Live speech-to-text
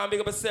And big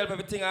up yourself,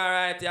 everything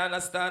alright, you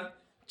understand?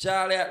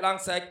 Charlie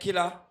alongside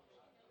Killer.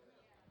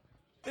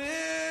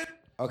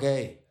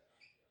 Okay.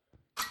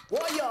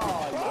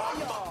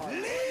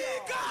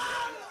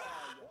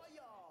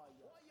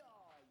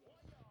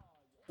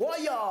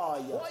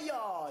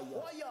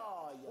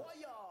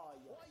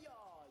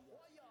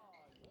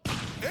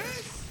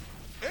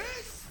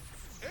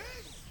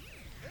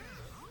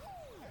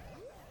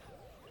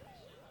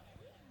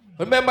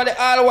 Remember the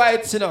all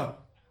whites, you know.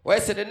 Where I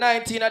said the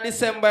 19th of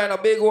December, you know,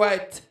 big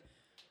white.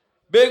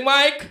 Big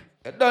Mike,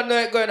 you don't know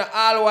it going to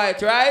all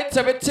white, right?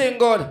 Everything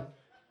good.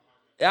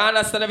 You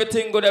understand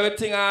everything good,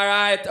 everything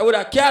alright. I would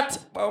a cat,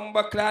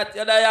 bumba clat,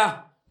 you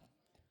there.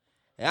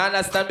 You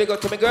understand? Big up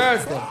to me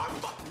girls then.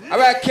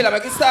 Alright, Killer,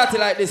 make it start it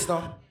like this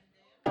now.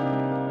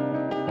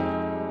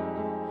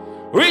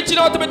 Reaching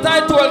out to me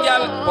title,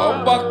 girl.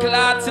 Bumba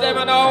clat, see them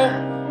you now.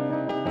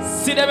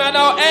 See them you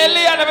now.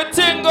 Alien,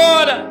 everything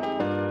good.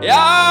 Yo!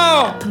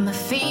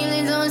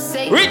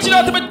 Reaching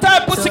out to me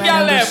type pussy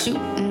girl left.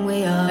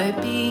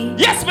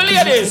 Yes, my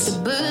ladies.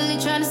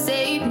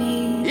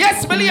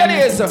 Yes, my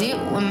ladies.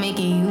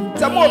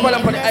 Some more ball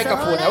up on the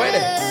microphone. Wait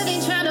there.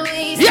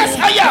 Yes,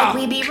 I am.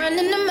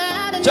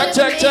 Check,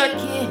 check, check.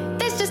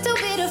 That's just too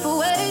bitter for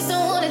words.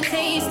 Don't wanna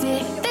taste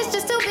it. That's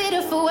just too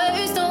bitter for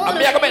words. Don't wanna.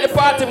 I'm gonna make the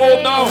party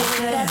move now.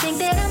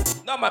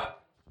 No, man.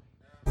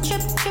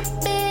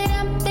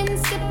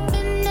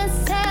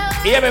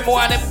 Hear me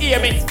more and them hear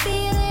me.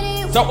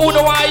 So who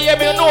don't want to hear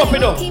me, you know if you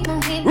do.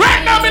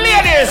 Right now, my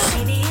ladies.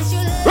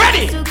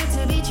 Ready?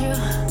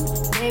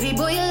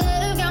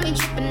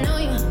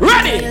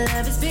 Ready?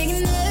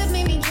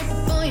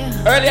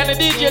 Earlier the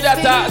DJ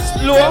that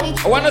slow.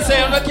 I want to say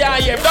you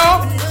can't hear me.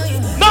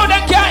 No,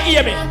 they can't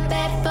hear me.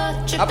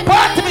 A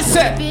part to me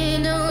say.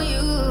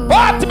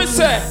 Part to me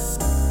say.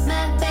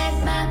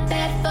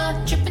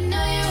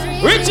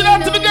 Reaching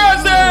out to the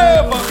girls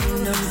them.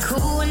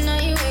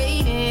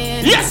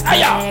 Yes, I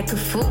am.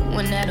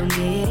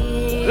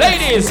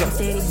 Ladies.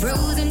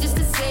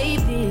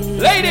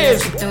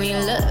 Ladies.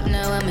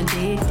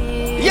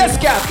 Yes,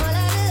 Cap.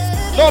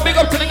 No, big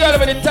up to the girl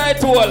with the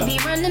tight hole.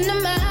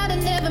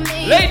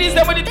 Ladies,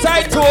 them with the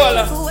tight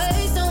hole.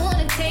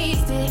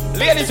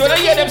 Ladies, when I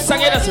hear them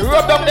sing, just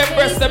rub down them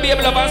breasts to be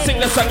able to sing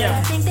the song.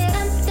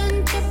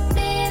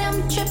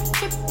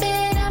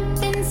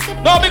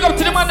 No, big up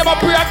to the man that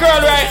pray a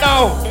girl right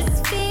now.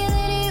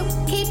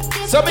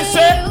 So me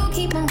say,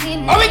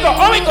 how we go,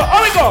 how we go,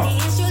 how we go?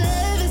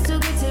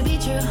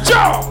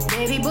 Joe!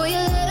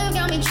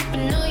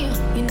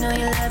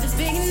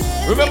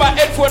 Remember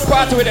headphone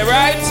party with it,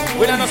 right?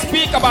 We don't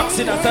speaker box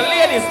in us. So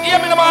ladies, hear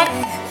me, man.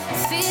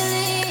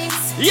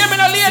 Hear me,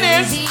 now,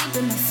 ladies.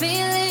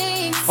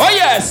 Oh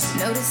yes.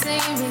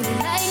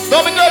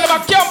 No, me girl,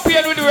 I'm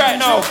campaign with you right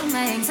now.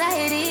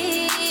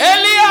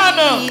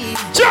 Eliana.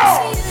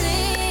 Joe.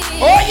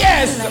 Oh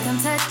yes.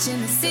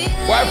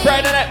 Why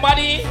Friday night,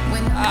 money?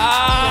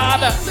 Ah.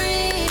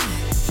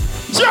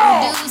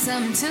 Joe.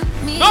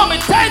 No, me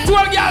tight to a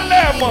girl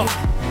them.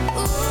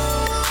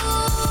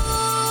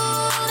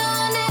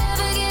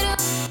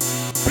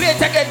 Play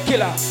it again,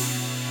 Killer.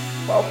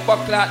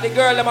 Bumba, the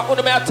girl them who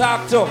me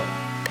talk to.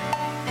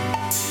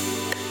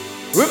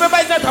 Remember,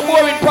 it's not a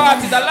boring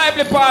party, it's a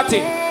lively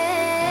party.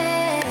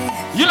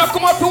 You don't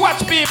come up to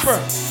watch people.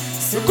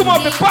 You come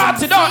up to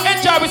party, don't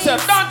enjoy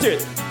yourself, don't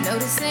it?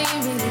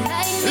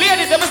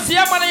 Ladies, if you see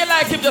a man and you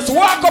like him, just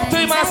walk up to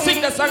him and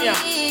sing the song.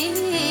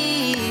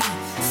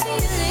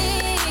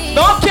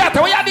 Don't care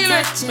what you deal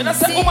with. I don't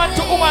say woman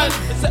to woman.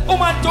 I say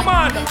woman to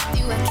man.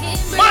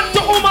 Man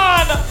to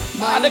woman.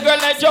 And the girl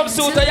in a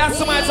jumpsuit, and you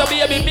smile, so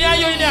baby, me and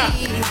you in here.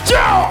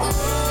 Joe!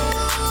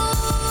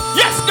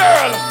 Yes,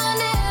 girl!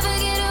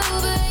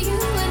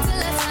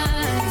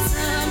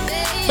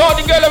 No,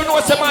 the girl ever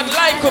knows the man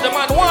like you, the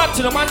man want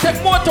you, the man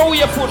take more to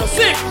your food.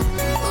 Sing!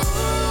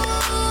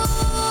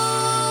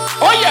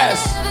 Oh,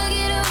 yes!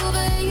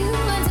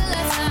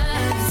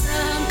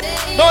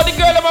 No, the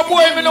girl ever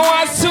boy, me no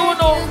want to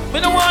no. Me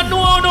no want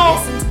no.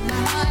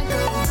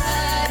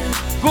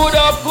 Good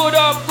up, good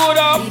up, good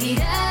up.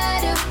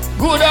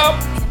 Good up.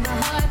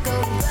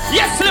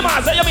 Yes,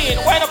 Slimmers, you mean?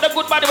 Wind up the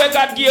good body where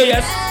God gave,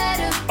 yes?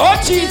 Oh,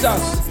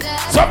 Jesus.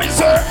 So, me,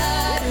 sir.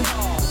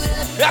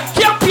 You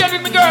campaign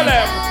with me, girl,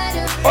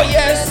 Oh,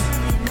 yes.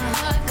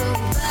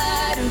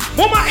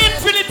 Woman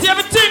Infinity,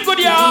 everything good,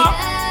 yeah.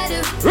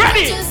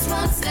 Ready?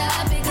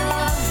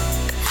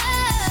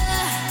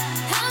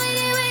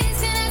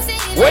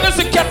 When does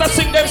the cat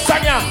sing them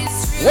song, yeah?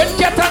 When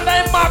cat and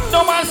them mark,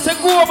 no man say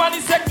go, man,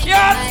 he say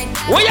cat.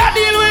 What you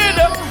deal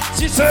with?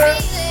 She said,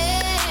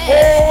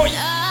 oh,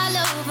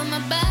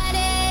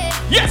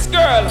 yes,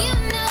 girl.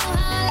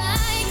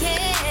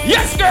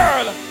 Yes,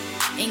 girl.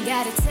 Ain't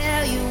gotta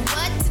tell you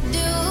what to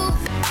do.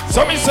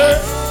 So me say,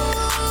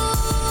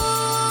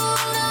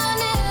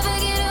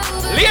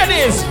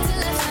 ladies,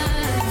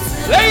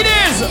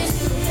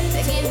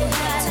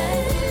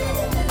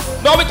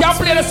 no, we can't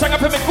play the song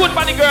up with me good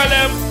money girl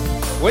them.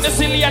 When you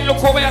see Leon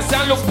look over here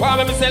and look for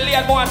me, say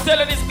Leon more and tell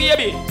her this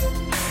baby.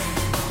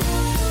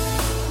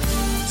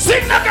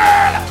 Sing the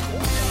girl.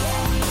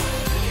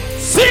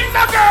 Sing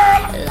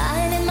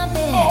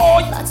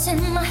Thoughts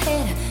in my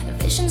head,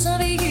 visions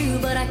of you,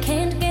 but I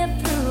can't get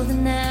through the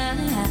night.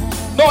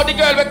 No, the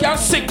girl we can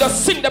sing,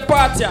 just sing the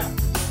part, yeah.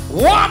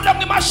 Warm up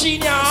the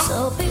machine, yeah.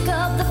 So pick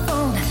up the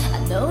phone, I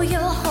know you're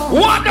home.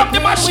 Warm up the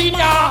machine,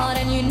 yeah.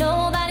 And you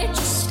know that it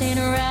just ain't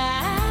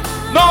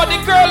right. No, the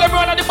girl them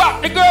run on the back,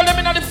 the girl them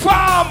in on the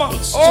farm.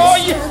 It's Oh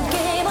just yeah. a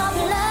game of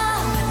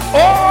love.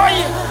 Oh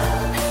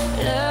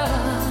yeah.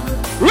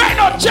 Love. Right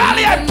now,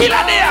 Charlie and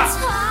Killer there.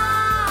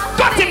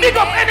 Got him big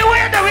up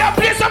anywhere that we are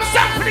playing some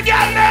song for the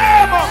girl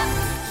name.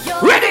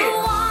 Ready?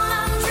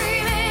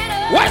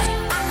 What?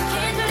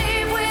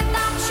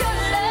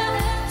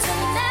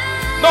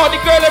 No, the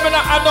girl them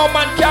and no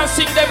man can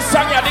sing them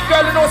song here. The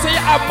girl you know say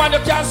you have man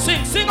you can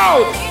sing. Sing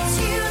out.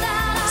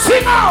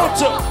 Sing out.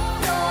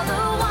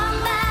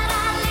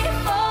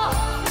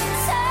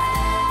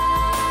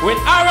 When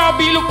R&B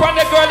look on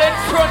the girl in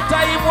front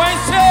of him, what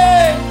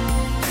say?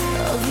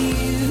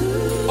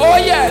 Oh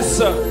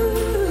yes.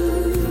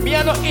 Me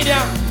and no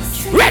idiot.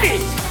 Ready?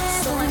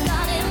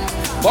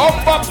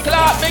 Bump up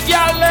clap, me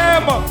girl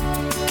them.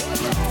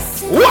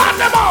 Warm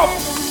them up.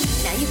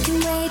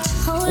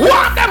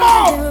 Warm them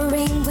up.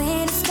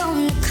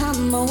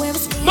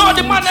 No,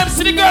 the man them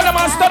see the girl them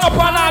and stand up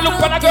and I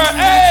look on the girl.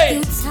 Hey.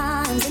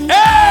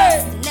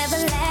 Hey.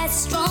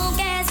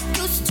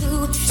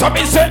 So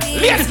me say,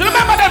 ladies,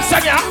 remember them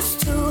song, yeah?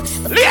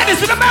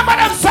 Ladies, remember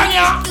them song,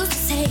 yeah?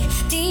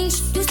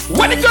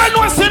 When the girl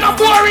knows say no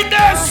boring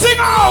there, sing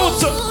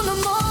out.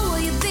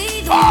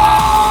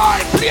 Oh,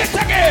 play it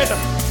again.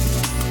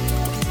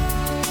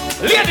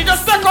 Lady,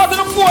 just take out the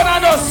phone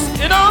and just,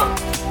 you know,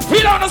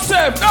 feel on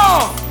yourself.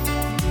 No.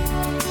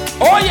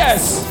 Oh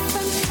yes.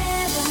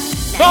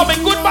 No, me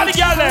good body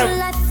girl them.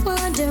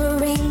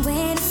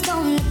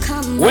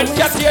 When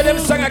cat hear them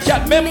sing a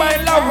cat, remember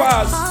in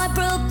lovers.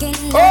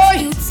 Oh.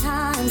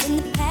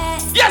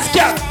 Yes,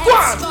 cat, go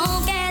on.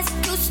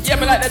 Yeah,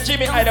 me like the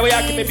Jimmy eye the way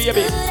I keep me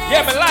baby.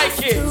 Yeah, me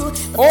like it.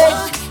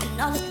 Oh.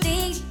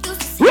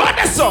 Run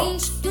this song.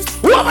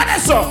 Run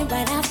this song.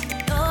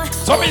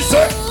 So me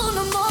say,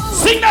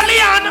 sing the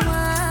Leon.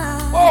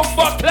 Oh,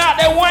 but clap,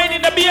 they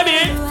whining the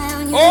baby.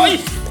 Oh.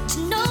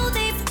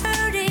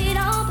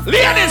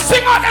 Ladies,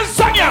 sing out them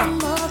song, yeah.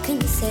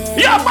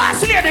 Yo,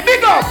 boss lady,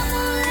 big up.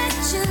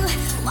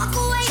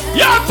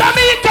 Yo,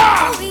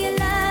 Tamika.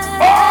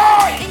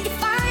 Oh.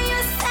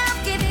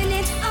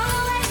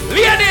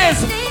 Ladies,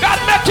 God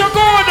make you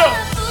good.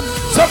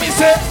 So me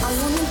say.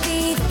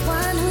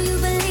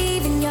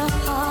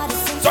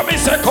 So me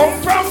say, come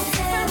from.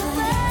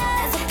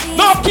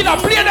 No, killer,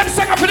 play them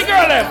song for the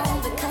girl them.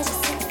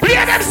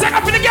 Play them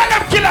song for the girl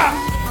them, killer.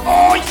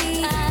 Oh.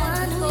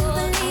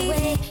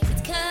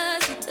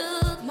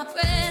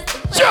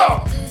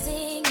 Sure.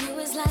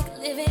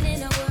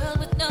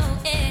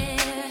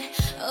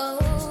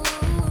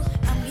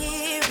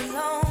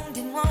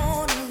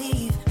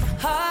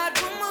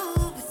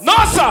 No,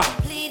 sir.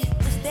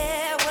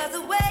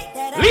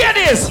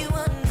 Ladies,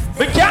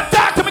 we can't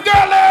talk to me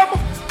girl them.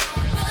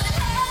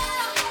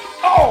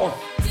 Oh.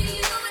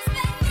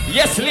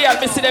 Yes, Leah,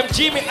 me see them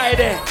Jimmy eye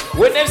there.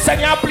 When them sing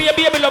you play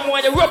baby love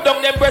when you rub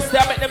down them breasts, they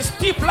make them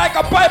stiff like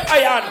a pipe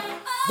iron.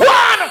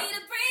 One.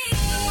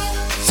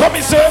 So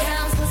me say.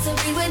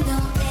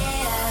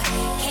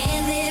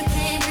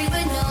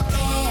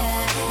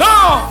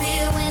 No.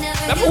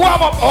 Let me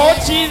warm up. Oh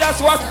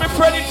Jesus, watch me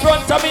friend in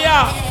front of me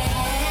here.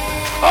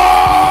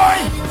 Oh.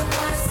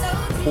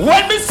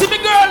 When me see me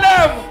girl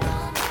them.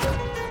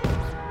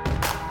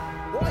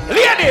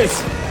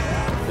 Ladies,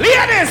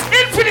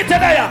 infinite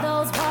there.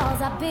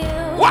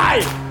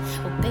 Why?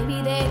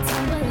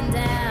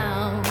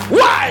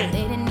 Why?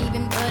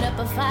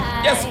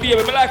 Yes, baby,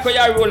 me like how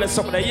you're rolling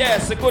some of that.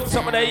 Yes, a good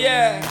some of that.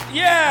 Yeah.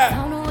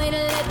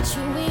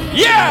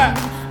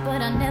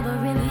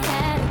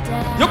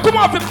 You come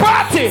off and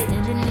party.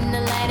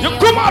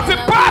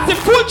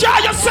 Full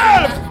jar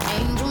yourself.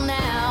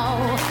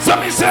 So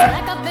me say.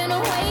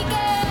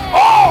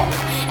 Oh.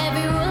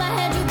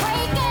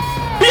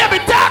 Baby,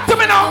 talk to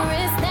me now.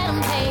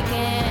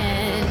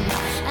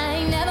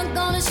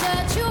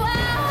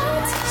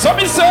 So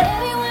me say.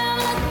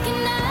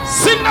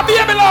 Sing the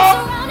baby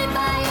love.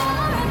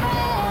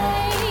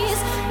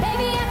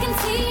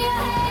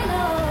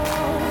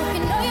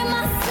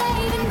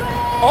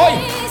 Oi.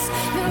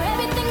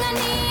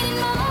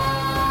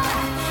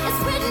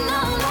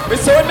 Me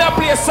say when me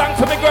play a song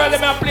for me girl,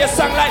 let me play a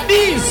song like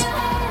this.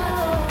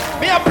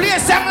 Me play a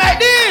song like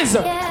this.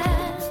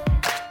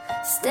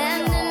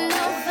 Standing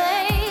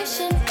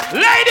ovation.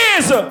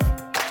 Ladies.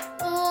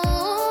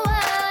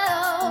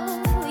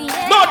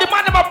 No, the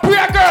man never pray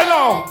a girl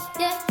now.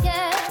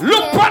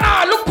 Look on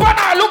her.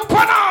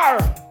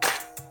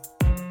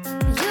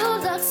 You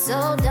look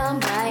so dumb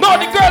right no,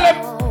 the girl let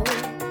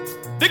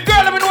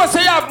me know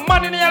say you have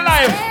man in your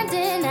life.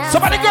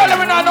 Somebody girl let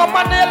me know no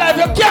man in your life.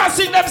 You can't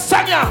sing them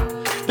song ya.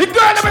 The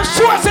girl let me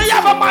sure say you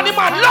have a man.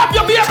 Love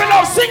your baby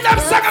love. Sing them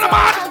song on the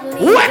man.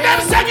 When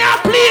them sing ya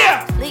play.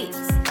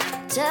 Please,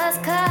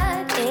 just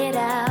cut it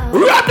out.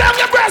 Rub down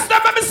your breast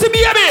let me see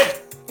baby.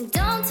 And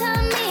don't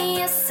tell me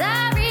you're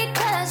sorry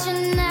cause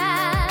you're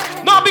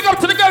not. No, big up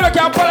to the girl girl who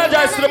can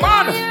apologize to the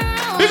man.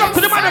 Big up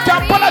to the man who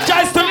can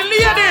apologize to the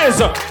ladies.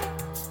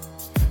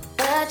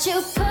 But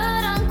you put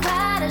on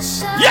quite a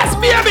show. Yes,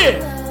 baby.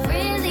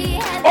 Really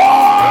had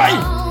Oi!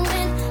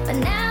 moment, but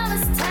now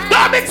it's time.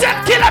 Don't mix it,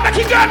 killer,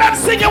 make a girl and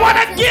sing. You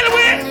wanna kill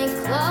with?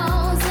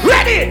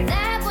 Ready?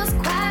 That was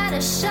quite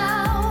a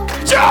show.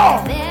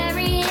 Joe.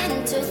 Very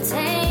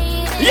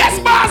entertaining. Yes,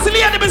 boss,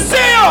 lady, me see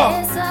you.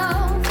 It's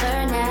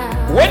over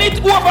now. When it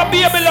over,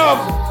 baby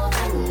love.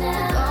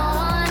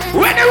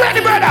 When you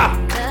ready, brother?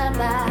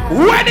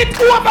 When it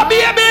over,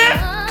 baby.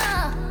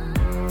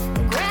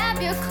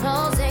 Grab your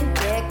clothes and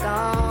get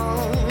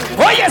gone.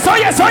 Oh yes, oh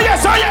yes, oh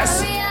yes, oh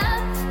yes.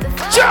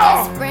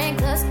 Joe.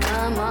 Sprinklers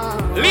come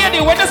on.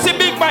 Lady, when you see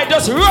Big Mike,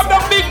 just rub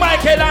down Big Mike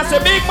head and say,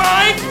 Big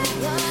Mike.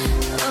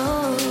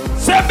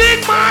 Say,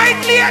 Big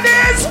Mike,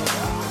 ladies.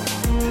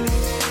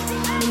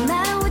 No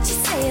matter what you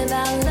say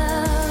about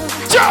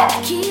love, Joe.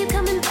 keep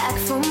coming back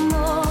for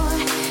more.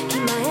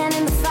 Keep my hand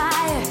in the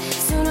fire.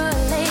 Sooner or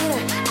later,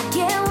 I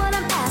get what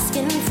I'm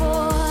asking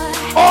for.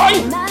 Oi.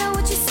 No matter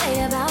what you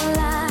say about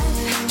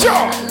life,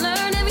 Joe. I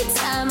learn every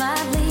time I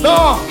leave.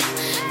 No.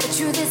 The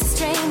truth is a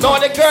stranger. No,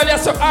 the girl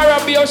is so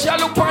R&B. Oh, she'll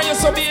look on you,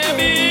 so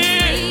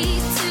baby.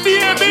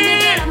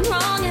 Baby. I'm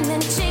wrong and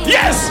then change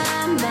Yes.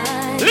 my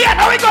mind. Leon,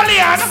 how we go,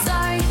 Leon?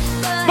 Sorry,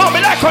 but No, me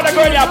like how the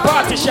girl a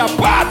party. She a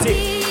party.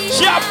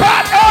 She a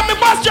party. Oh, me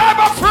must drive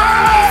a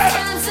friend.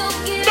 I'm so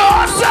good. No,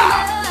 sir.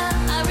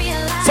 I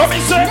realize So me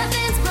say,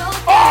 nothing's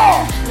broken.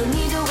 oh. No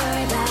need to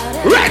worry about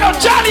it. Right now,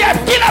 Charlie and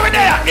killer with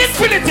there.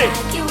 Infinity.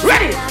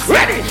 Ready,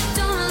 ready.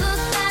 Don't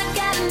look like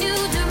I knew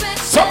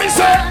direction. So me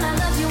say, I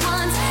love you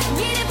once,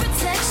 needed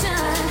protection.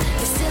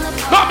 You're still a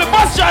no, me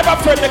must drive a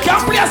friend. Me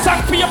can't play a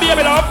song for you,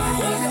 baby love.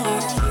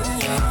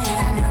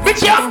 Me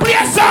can't play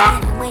a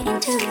song. waiting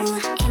to.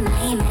 In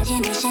my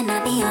imagination,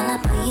 I'll be all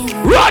up for you.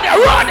 Run ya,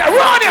 run ya,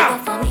 run ya.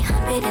 For me,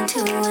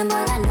 102, and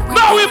all I know.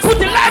 Now we put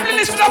the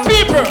liveliness to the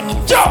people.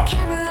 Joe.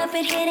 Camera up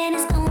and hidden,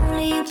 it's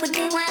only you put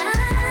the one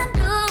I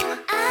do.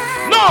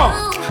 No.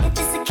 If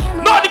it's a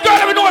camera, No, the girl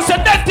that we know is a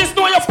dentist,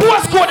 know your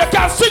postcode, you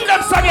can't sing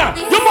them song here.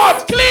 You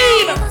must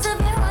clean.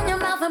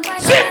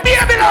 Sing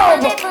baby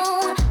love.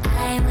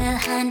 I will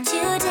hunt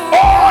you down.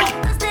 Oh.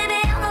 Cause baby,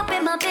 I'm up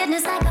in my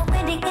business like a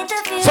wedding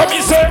interview. So me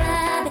say,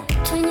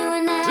 Between you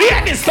and I,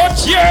 ladies,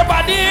 touch your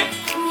body.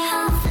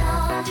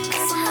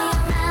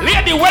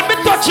 Lady, when me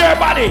touch your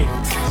body,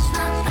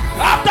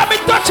 after me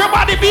touch your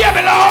body,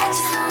 baby love,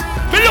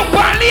 me look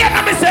for Leon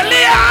and me say,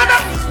 Leon.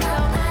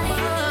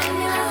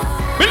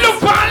 Me look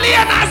for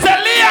Leon and say,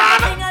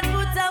 Leon.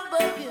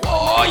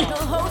 Oh.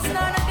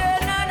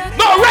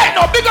 No, right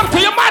now, big up to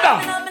your mother.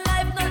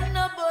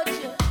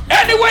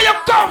 Anywhere you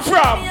come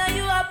from.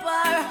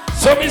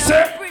 So me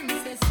say,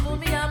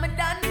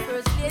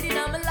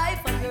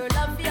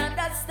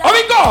 how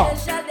we go?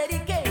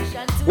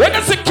 When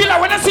I see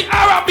killer, when I see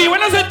R&B,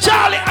 when I see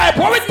Charlie hype,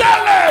 what we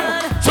tell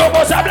them? So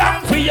much a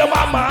blank for your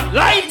mama,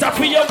 lighter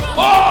for your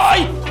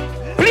boy.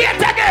 Play it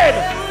again.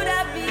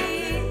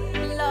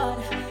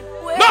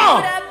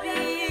 No.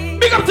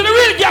 Big up to the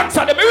real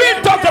gangster, the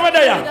real talk to me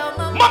there.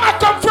 Mama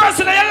come first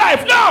in your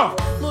life, no.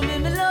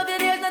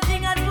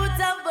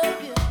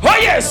 Oh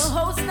yes.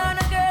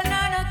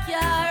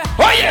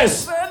 Oh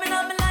yes.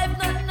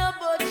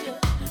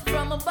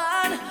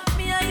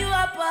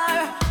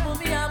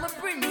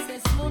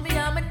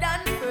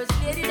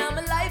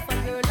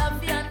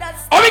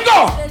 How we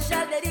go?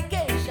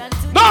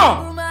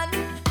 No.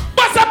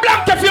 What's a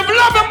blank if you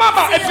love your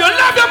mama? If you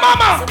love your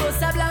mama,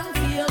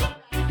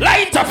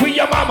 light up for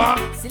your mama.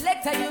 If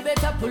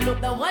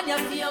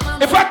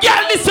a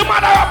girl this your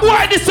mother, a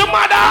boy this your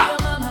mother.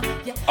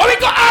 How we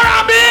go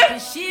R&B?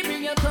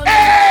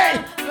 Hey.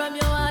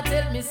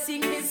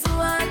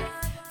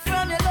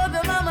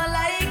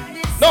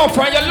 No,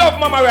 from your love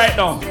mama right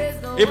now.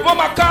 If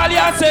mama call you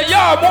and say, yo,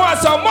 I want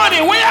some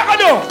money, what you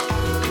gonna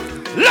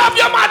do? Love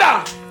your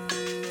mother.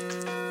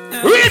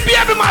 Real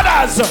baby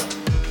mothers.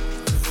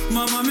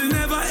 Mama, me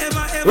never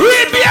ever ever.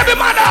 Real baby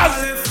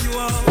mothers.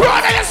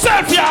 Proud of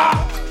yourself,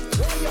 yeah.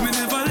 Me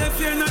never left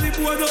here in the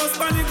boardhouse,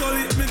 panic or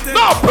it me take.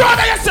 No, proud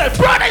of yourself,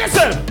 proud of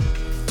yourself.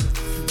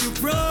 You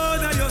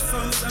proud of your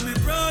sons and me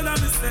proud of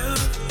myself.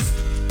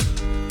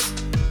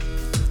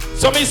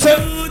 So me say,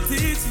 You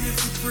teach me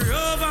to pray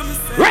over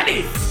myself.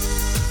 ready?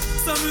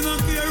 So me don't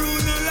care who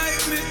don't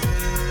like me.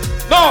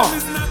 No,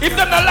 if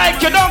them don't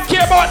like you, don't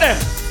care about them.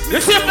 You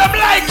see if them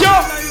like you,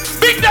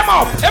 big them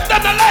up. If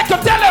them don't like you,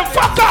 tell them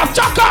fuck off,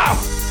 chuck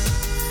off.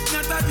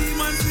 Not a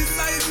demon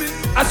beside me.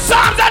 And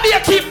Psalms are there,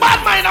 keep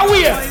bad mind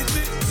away.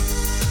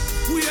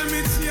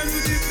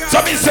 So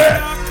me say,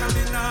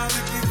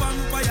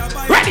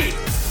 ready?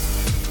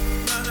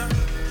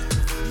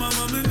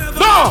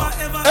 No,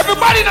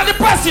 everybody in the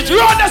passage,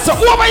 run this,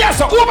 over here,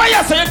 so over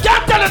here, so you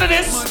can't tell them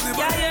this.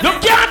 You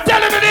can't tell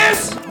them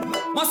this.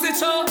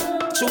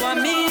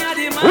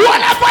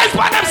 What advice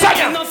for them,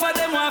 Sanya?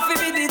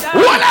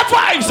 What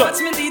advice?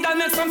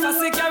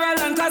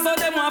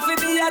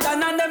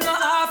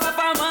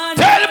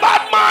 Tell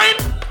bad mind.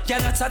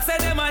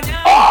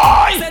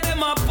 Oi!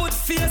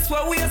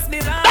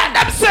 That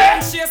them say.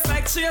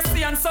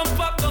 Chasey and some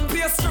pop down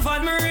pastry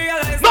van me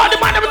realize. No, the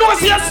man never knows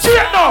he's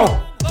straight now.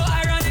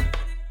 Oh, ironic.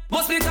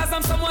 Must because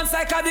I'm someone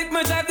psychotic.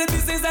 Me drive the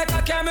business like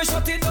a car. Me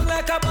shut it down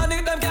like a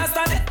panic. Them can't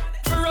stand it.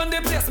 Me run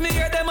the place. Me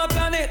hear them a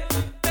plan it.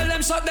 Tell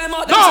them shut them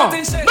out. Them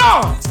shutting shit.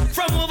 No.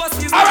 From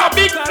overseas. Alright,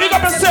 big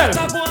up yourself.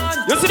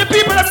 You see the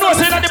people that know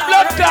saying that the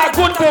blood clot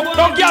good book.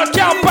 No girl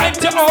can't find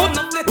you out.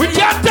 We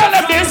can't tell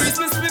them this.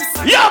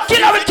 Yo,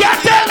 killer, we can't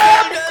tell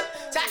them.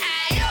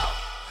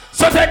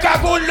 So take a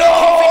good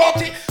look.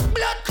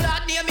 Blood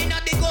clot name in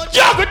the good.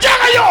 Juggle,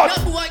 yo. No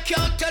boy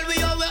can't tell we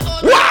how we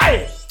out.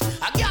 Why?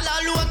 A girl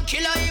alone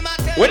killer him a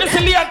tell. When you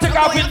see Leon take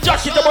off his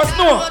jacket, you must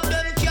know.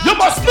 You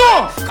must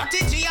know. Cut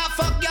it to your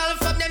fuck girl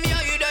from them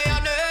here you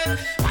don't know.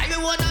 I me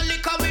wanna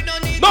lick up we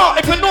don't need. No,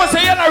 if you know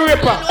say you're not a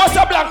rapper, bust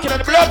a blanket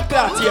and the blood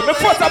clot here. Me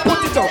first I put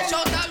it up.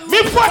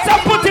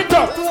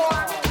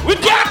 We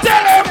can't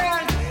tell him.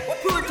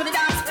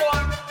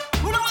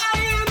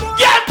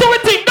 Can't do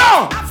it thing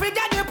now. I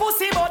forget the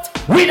pussy but.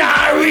 We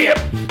not rape.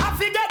 I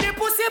forget the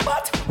pussy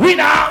but. We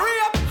not.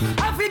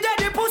 I forget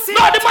the pussy.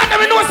 No, the man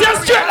never knows he's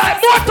straight like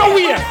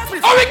motorway.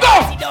 How we go?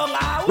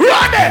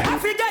 Run it. I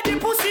forget the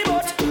pussy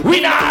but.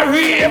 We not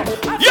rape.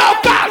 Yo,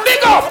 pal,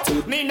 big up.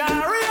 Me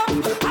not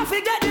rape. I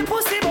forget the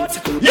pussy but.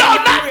 Yo,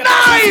 not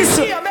nice.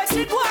 Yeah, make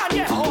it go on,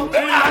 yeah. We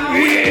not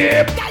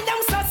rape. Tell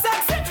them so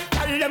sexy.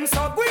 Tell them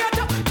so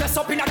great. Dress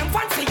up in them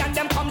fancy and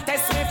them come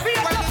test me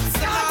fear.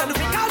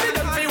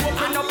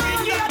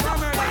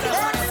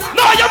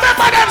 No, you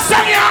remember them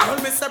song, yeah?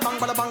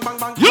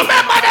 You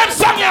remember them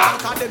song, yeah?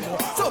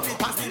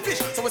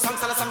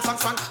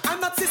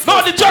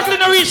 No, the juggling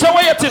the reach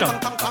away yet, you know.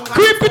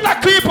 Creep it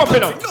and creep up, you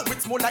know.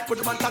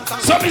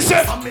 So me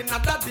say.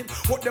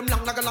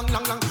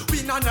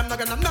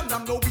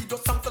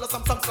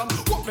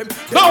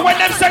 No, when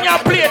them song you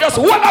play, just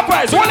hold up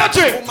eyes, hold your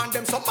drink.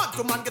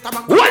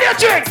 Hold your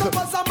drink.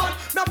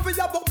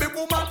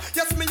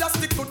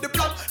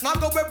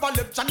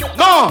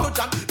 No.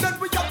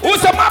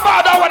 Who's the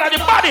mama that one of the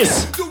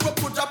bodies?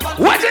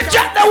 Where the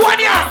jack the one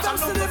here?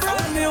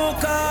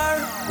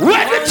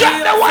 Where the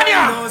jack the one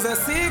here?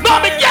 No,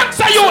 the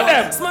gangster you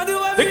them.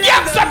 The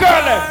gangster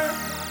girl them.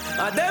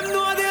 And them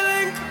know the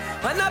link.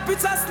 And a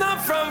picture snap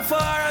from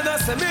far. And I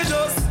say me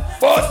just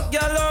Fuck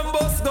girl and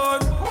bust gun.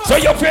 So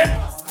you fit?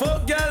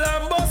 Fuck girl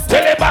and bust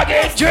gun. Tell him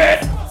again, Jade.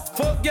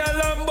 Fuck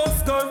girl and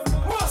bust gun.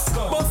 Bust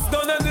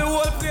gun and the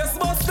whole place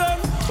bust gun.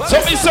 So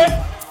me say.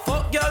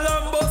 Fuck girl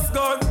and bust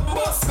gun.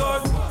 Bust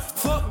gun.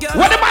 Fuck girl.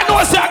 What the man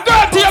know say a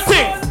girl to your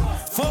thing?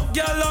 Fuck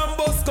girl and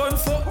bust gun.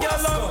 Fuck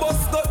girl and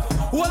bust gun.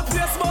 Whole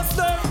place bust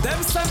gun.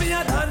 Them say me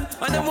a done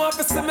and them want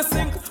to see me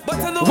sink. But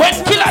I know when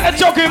killer the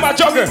jugger him a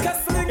jugger.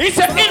 He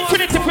said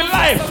infinity for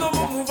life.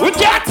 We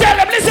can't tell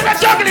him listen to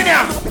juggling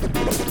here.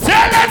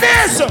 Tell him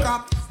this.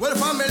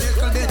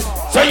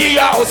 So you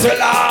are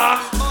hustler.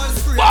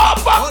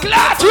 Bomba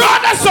clat,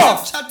 run us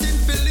up.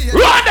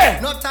 Run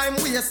it. No time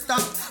waste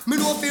up. Me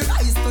no feel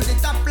rise to the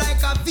top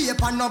like a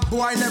vape. And no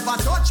boy never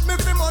touch me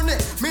for money.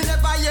 Me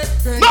never yet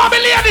pay. No, me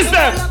ladies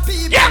them.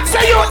 Yeah,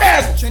 say you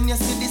them. When you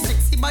see the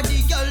sexy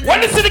body girl.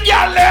 When you see the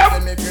girl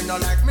them. If you no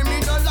like me, me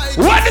no like.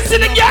 When you see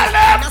the girl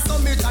them.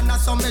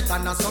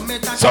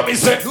 So me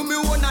say. Do me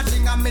one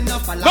thing and me no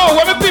follow. No,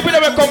 when the people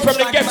that will come from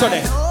the ghetto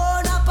there.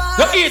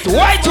 You eat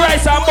white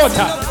rice and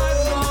butter.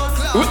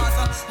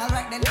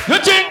 You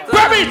drink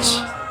cabbage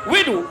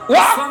with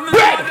what?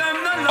 Bread.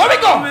 How we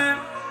go?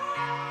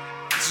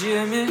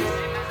 Jamie,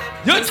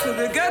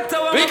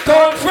 We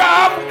come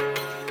from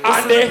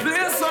and the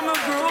place where me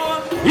grow.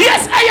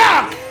 yes, I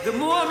am. The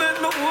moment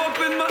me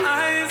open my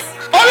eyes,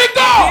 How we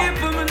go?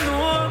 people me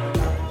know.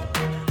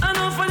 I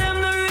know for them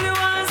they really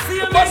want to see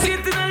me But make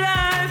it in the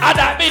life. And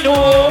that me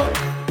know.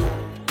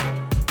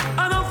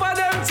 I know for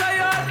them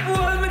tired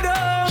pull me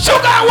down.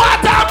 Sugar,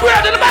 water, and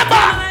bread,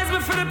 remember? Eyes me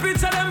for the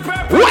picture them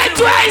purple. White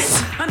rice.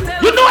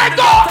 You know I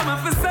go.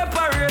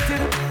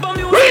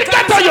 Real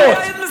ghetto youth.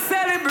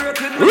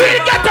 Real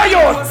ghetto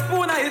youth.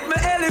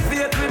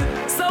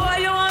 So why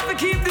you want to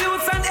keep the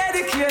youths and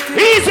educated?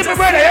 Easy, my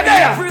brother, you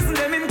there? Prison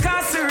them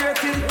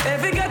incarcerated.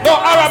 No,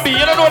 Arabic,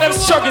 you don't know them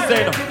struggles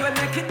there, you know.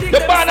 The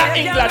born in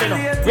England, you know.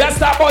 We are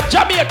talking about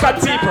Jamaican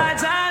people.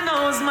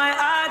 My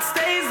heart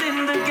stays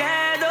in the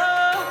ghetto.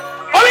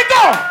 How we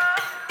go?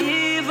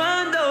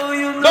 Even though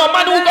you know No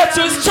man who got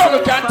through struggle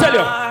can tell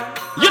you.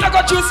 You don't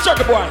got through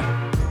struggle, boy.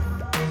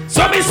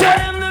 So me say,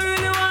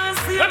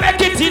 we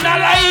make it in a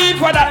life,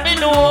 what that me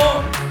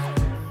know.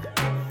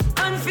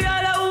 And feel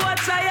like what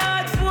I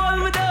had for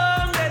me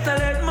down, better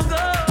let me go.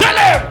 Tell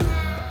him.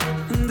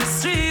 In the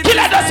street,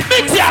 Killer just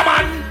mix here,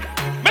 man.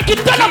 Make it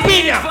turn up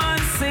in ya.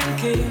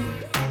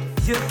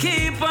 You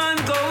keep on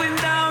going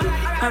down,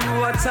 and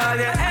what's all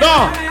your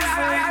No.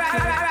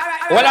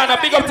 enemies Well,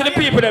 I'm big up to the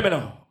people, them, you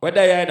know. Where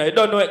they are, you know. You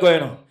don't know it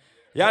going on.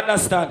 You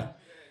understand?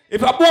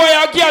 If a boy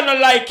or girl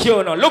don't like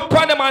you, no, look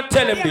on them and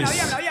tell him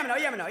this.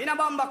 You know,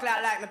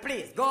 bumbleclad like me,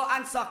 please. Go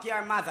and suck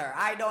your mother.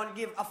 I don't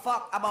give a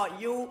fuck about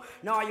you,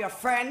 nor your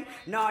friend,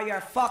 nor your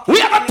fucking... We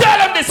have to tell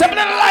him this. If they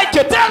don't like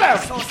you, tell him.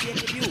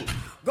 Associate with you.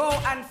 Go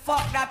and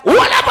fuck that...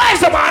 What about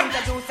the man?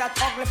 Introduce that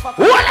ugly fuck...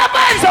 What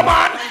about the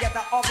man? And get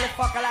an ugly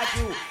motherfucker like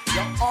you.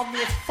 You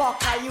ugly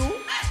fucker, you.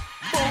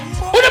 Boom,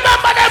 boom. Who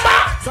remember them,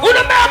 man? Who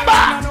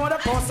remember?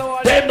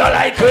 Them don't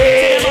like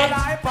we.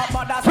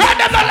 Friend,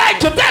 them don't like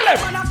to tell them.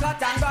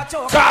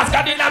 Cause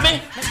God in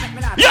me.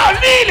 Yo,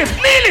 kneel it.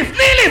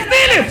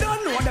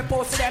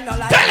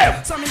 Tell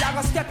them. So me I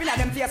go step in at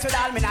them face with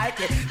all me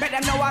Nike. Make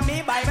them know what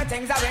me buy me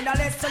things are in the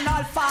list and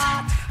all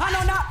fat. I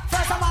know that,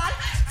 first of all.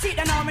 See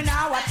them know me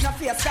now, watch no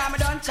face, cause me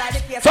don't try the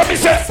case. So me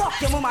say, fuck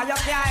your mama, you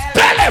can't help.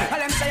 Tell them. Tell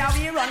them say how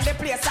we run the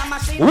place and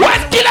machine.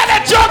 One killer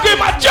that juggle,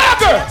 my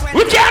jugger.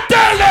 We can't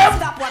tell them.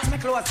 Stop watch me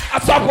close.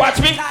 Stop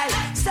watch me.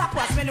 Stop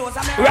watch me nose.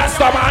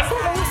 Rasta man.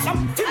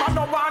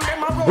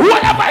 What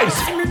advice?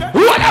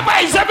 What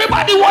advice?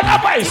 Everybody what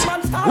advice?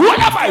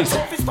 What advice?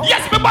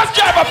 Yes, we must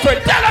drive a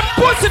friend. Tell them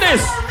pussy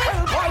this.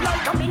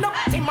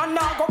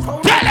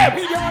 Tell them.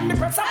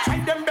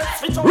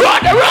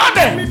 Run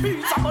it.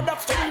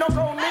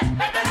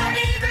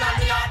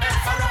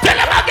 Tell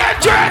them again,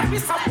 Trey.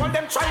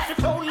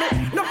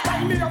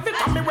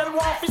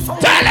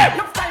 Tell them.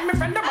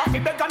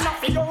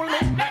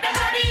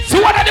 So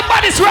what are the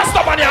baddest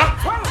Rasta man here?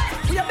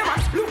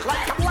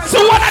 So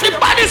what are the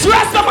baddest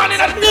Rasta man in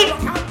the thing?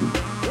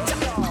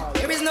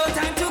 There is no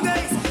time to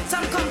guys.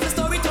 Some come to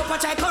story to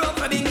watch I corrupt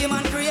for being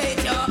human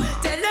create, yo.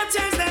 Tell them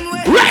change them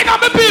way. Right on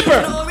the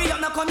people. No, we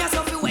don't come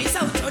yourself to waste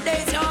out your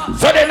days, yo.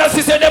 So they not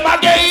see them are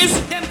gays.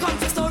 Them come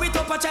to story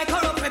to watch I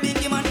corrupt for being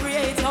human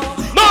create, yo.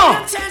 No.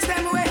 Them change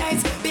them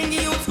ways. Being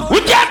youth.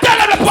 We can't tell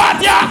them the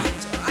part, yeah.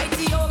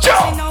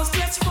 Joe.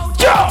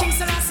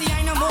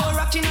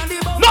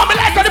 No, me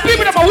like all the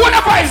people that want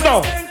to buy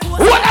now.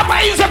 What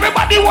advice?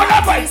 Everybody want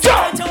to buy.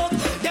 Joe.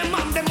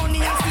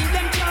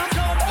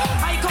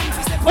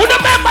 Who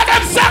remember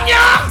them song,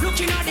 yeah?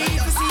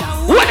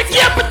 When the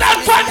capital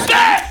fans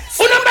there?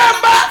 Who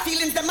remember?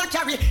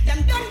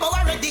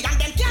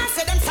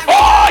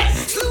 Oh!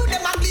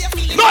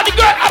 No, the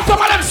girl have some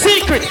of them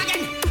secret.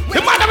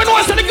 The man never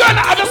knows the girl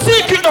that have the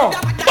secret now.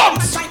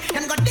 Bumps.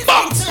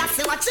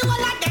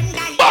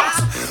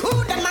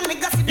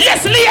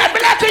 Yes, Leon, me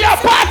like your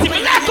party. Me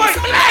like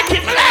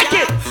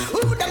it.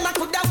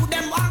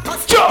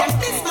 Joe.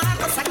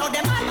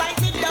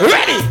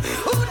 Ready?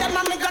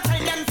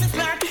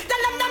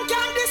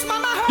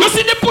 You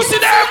see the pussy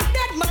there?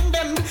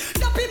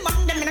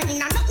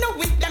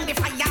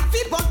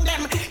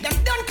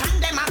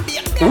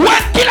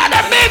 One killer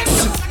that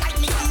mix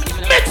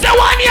the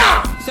one here.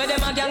 So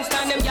them a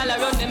gangsta, them gyal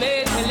around them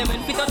head. Tell them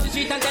when fit up the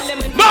street and tell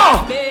them when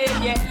No.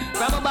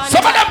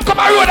 Some of them come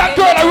around and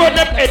girl around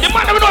them head. The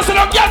man that we know say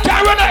them girl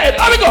can't run her head.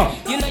 How we go?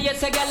 You know yes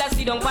a gyal a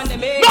sit down on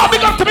them head. No,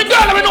 big up to the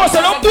girl that we know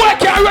say them boy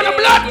can't run a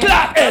blood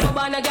clot head.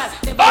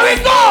 How we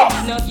go?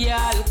 No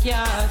gyal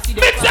can't see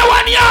them. Mix the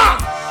one here.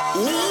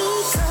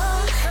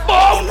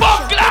 Bomb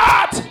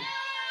clot.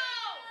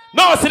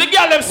 No, see the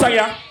girl them song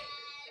here.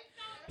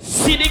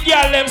 See the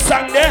girl them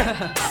song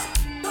there.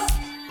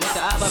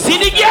 See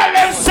the girl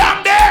them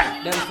song there.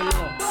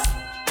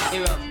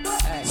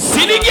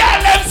 See the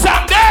girl them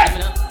song there.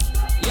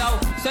 Yo,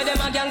 so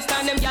them a gangsta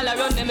and them gyal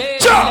around them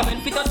head. Sure. Tell them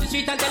when fit up the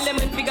street and tell them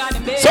when figure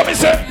them bed. So me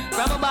say.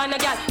 From a barn a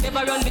gyal,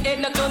 never run with head,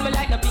 no clone me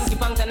like no pinky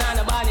punks and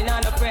no barney,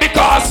 no friend.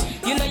 Because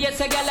you know yes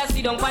a gyal a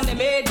sit down on them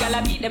head, gyal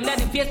a beat them in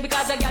the face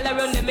because a gyal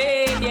around them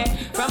head, yeah.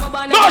 From a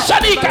barn a no,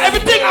 Shanika,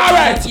 everything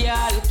alright.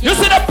 You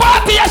see the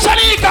party,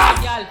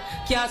 Shanika.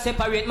 Can't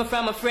separate me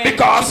from a friend.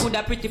 Because she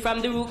coulda pretty from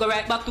the root, go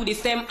right back to the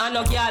stem. And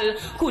no girl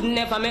could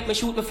never make me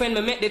shoot my friend.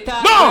 Me make the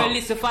talk. No. Girl,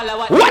 listen, follow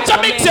what a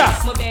mixture.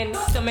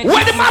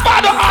 Where the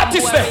Mabado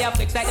artist there?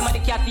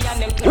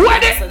 Where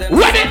the?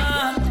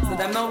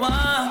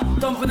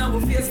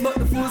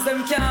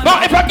 No,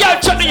 if a girl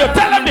chatting you,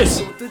 tell them this.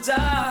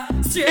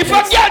 If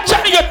a girl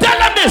chatting you, tell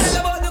them this.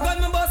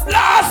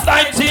 Last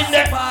night in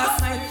there.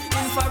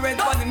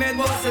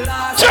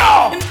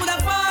 Joe.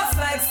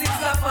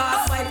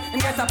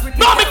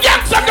 No, me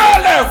gangsta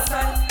girl there.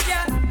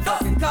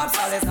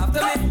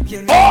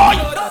 Oh,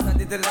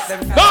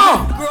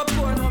 no.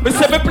 Me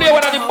say me play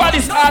one of the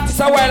baddest artists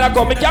a while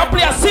ago. Me can't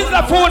play a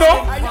Sizzler for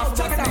no.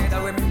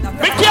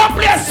 Me can't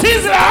play a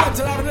Sizzler.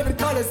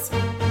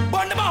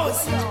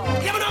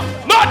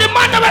 No, the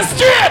man that was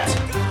straight.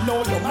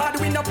 No, the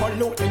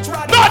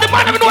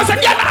man that knows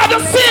again I have the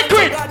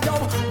secret.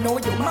 No,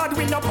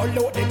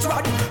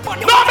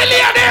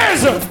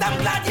 millionaires.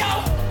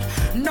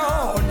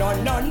 No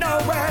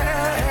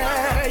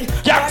way.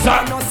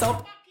 Jackson.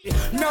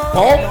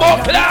 Bombo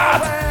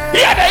clad.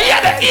 Hear that.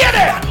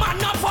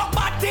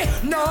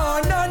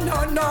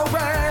 No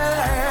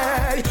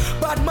way.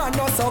 Bad man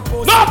not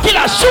supposed. No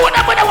killer, shoot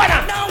them with the one.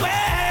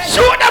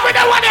 Shoot them with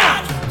the one.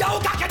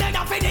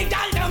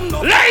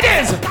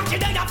 Ladies.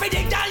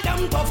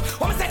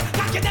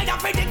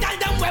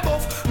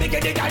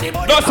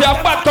 Don't say a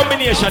bad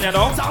combination, you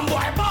know.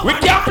 We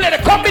can't play the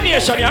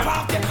combination, yeah.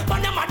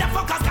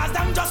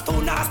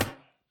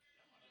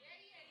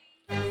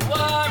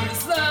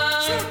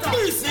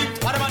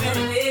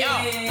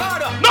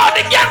 No,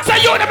 the gangster,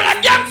 you them in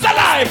a gangster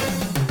life.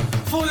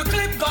 Full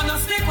clip gonna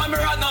stick when we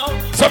run out.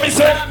 So me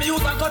say,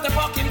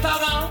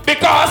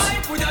 because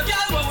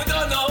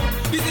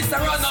This is a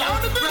run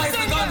out. Rise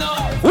the gun out.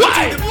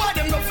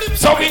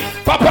 So we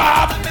pop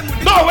up.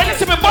 No, when you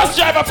see me bus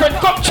driver friend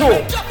come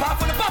through.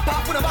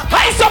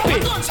 High up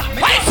it.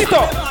 High sit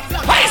up.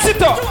 High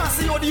sit up.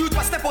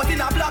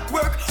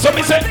 So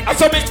me say, I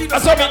saw me.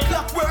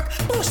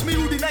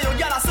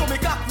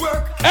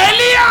 Hey,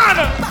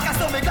 Leon.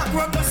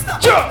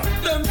 Sure.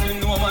 Them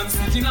thing no man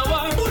speaking a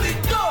war.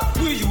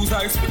 We use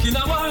her speaking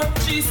a war.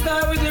 She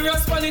start with the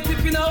rasp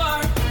tip in a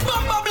war.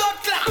 Bumba blood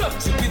clot.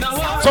 Tip in a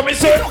war. So me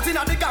say.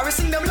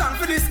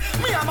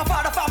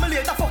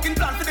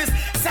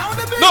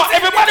 No,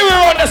 everybody will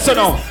run this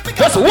now.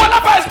 Just one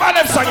of us man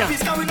them song.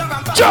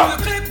 Sure.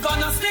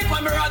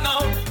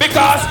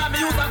 Because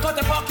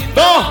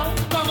no.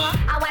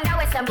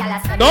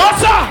 No,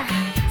 sir.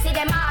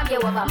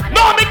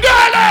 No, me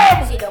girl.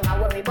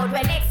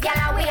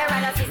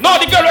 No,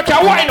 the girl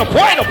can wind up.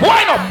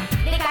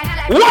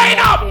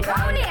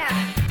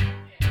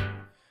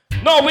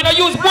 No, we don't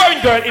use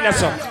boring girl in a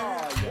song.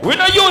 We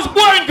don't use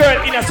boring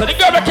girl in a song. The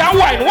girl can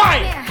wine.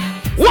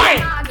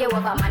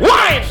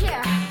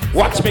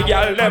 Watch me,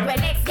 girl.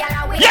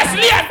 Yes,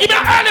 Leon, give me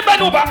an early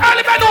bend over.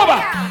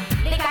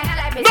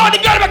 No, the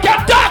girl can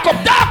dark up.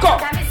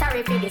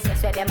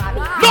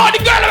 No,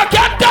 the girl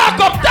can dark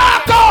up.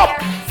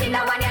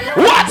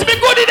 Watch me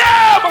good in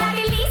them.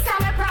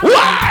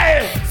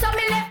 Why?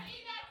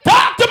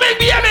 Talk to me,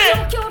 baby.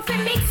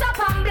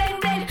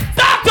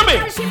 Talk to me.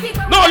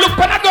 No, look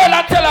for a girl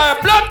and tell her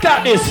blood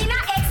clot this.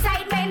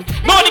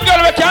 No, the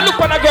girl can look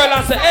for a girl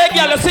and say, hey,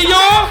 girl, you see you?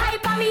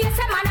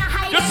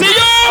 You see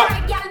you?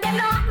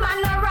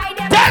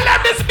 Tell them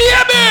this,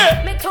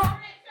 baby.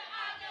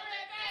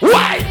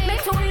 Why?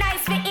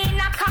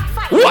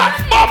 What?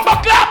 Bumbo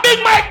clap, Big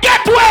Mike,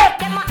 get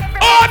wet.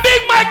 Oh,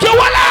 Big Mike, you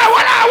walla.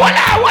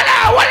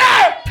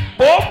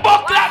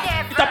 Bumbo clap.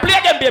 It's a play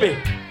again, baby.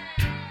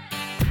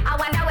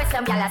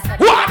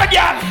 What the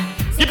girl?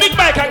 The Big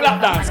Mike can lap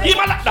dance. Give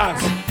him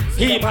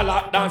a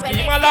lap dance.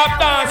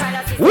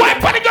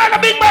 Wipe on the girl, the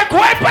Big Mike.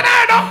 Wipe on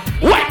her now.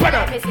 Wipe on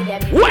her.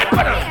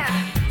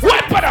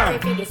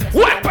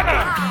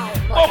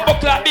 Bumbo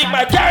clap, Big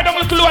Mike. Carry down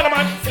the clue on the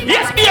man.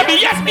 Yes,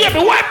 baby.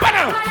 Wipe on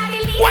her.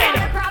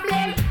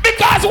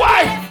 Because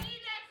why?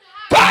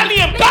 Call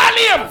him.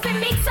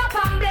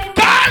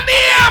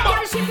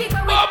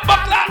 Bumbo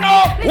clap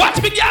now.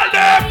 Watch me, girl,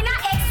 them.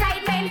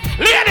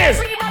 Ladies.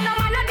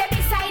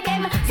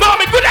 No,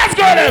 me good ass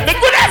girl them.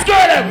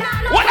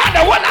 One on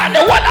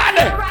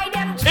there.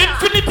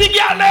 Infinity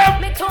girl them.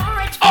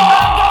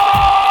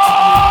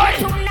 Oh.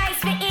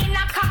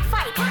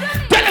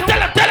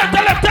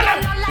 Tell him.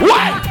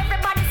 Why?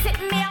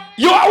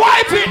 You are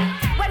wifey.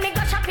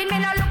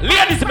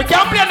 Ladies, me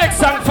can't play next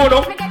song for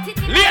now.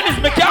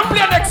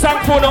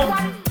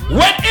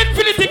 When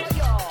Infinity.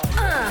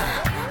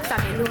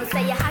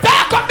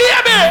 Talk up,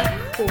 baby.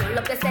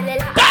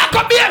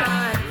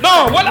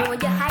 No,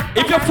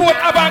 if your phone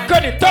have a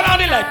credit, turn on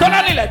the light.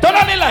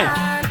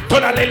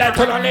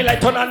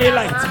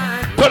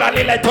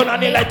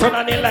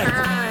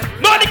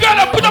 No, the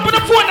girl put up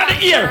the phone on the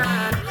ear.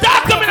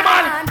 Talk to me,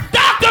 man.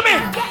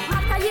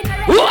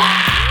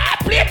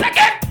 Play it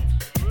again.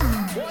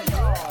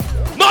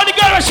 No, the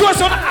girl will show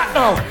us on the act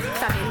now.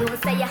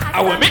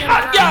 I will make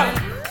hot girl.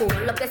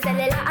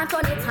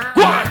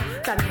 Go on.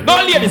 No,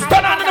 ladies,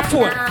 turn on the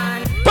phone.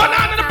 Turn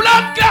on the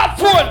blood clot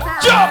phone.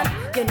 Jump.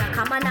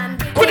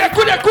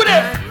 Could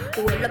it?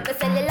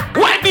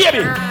 Why,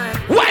 baby?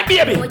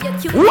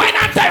 Why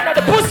not time at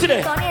the pussy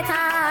there?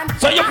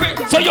 So you free.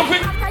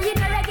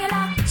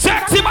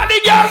 Sexy body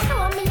girl.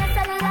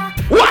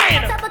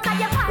 Wine.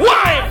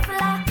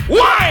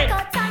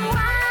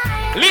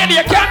 Lady,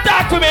 you can't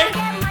talk to me.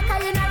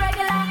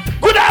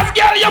 Good ass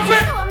girl, you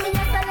free.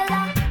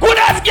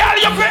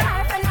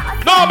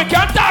 No, me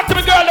can't talk to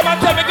me girl. Them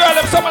and tell me girl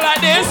them something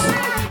like this.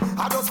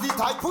 I just the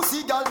type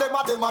pussy girl, them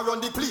run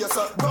the place.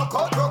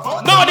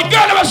 No, the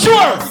girl was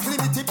sure.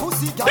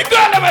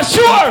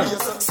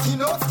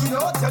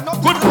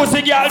 Good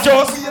pussy girl,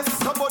 just.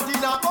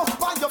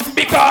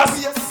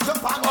 Because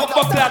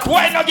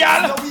why no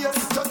girl?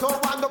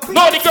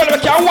 No, the girl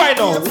can why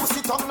now.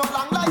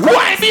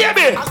 Why,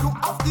 baby?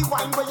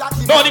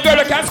 No, the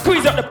girl can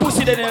squeeze up the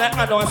pussy then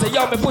and say,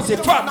 yo, my pussy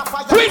fat.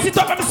 Squeeze it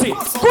up, let me see.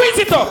 Squeeze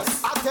it up,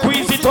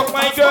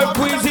 my girl.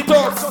 Squeeze it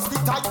up.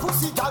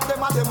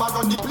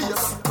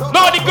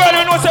 No, the girl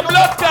who knows a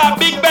blood clot,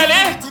 big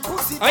belly,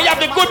 and you have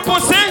the good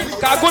pussy,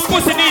 because good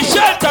pussy needs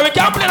shelter. We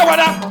can't play the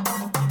water.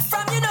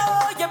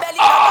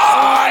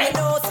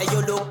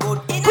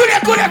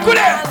 Good.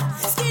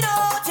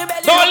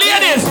 No,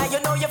 ladies,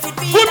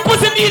 good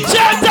pussy needs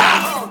shelter.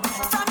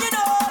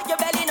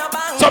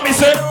 So me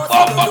say,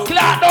 oh,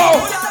 clot now.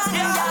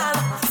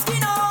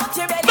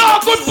 No,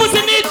 good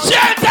pussy needs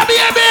shelter,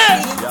 baby.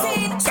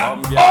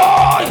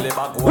 Oh,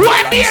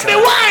 why baby,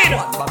 wine?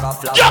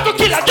 Juggle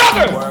killer.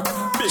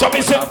 So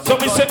me say,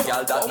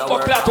 oh,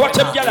 clot, watch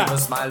them gyal.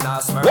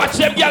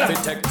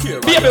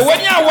 Baby, when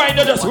you wine,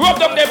 you just rub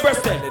them their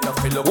breast.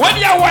 When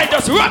you wine,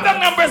 just rub them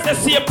their breast at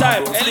the same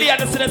time. And Leah,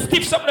 you see the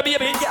stiff something,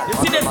 baby. You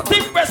see the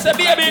stiff breast,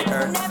 baby.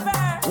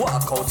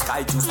 Walk out,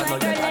 sky juice, I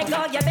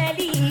know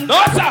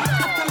no, sir.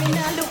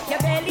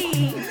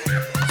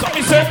 So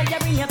me say,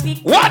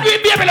 do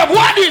it, baby love.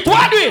 What do it?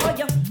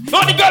 No,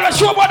 the girl will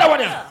show about that one.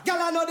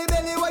 Girl, I know the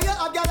belly where you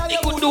have, girl, You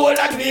could do all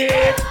that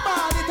way.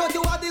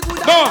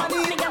 No.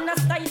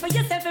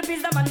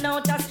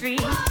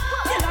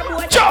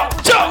 Chop.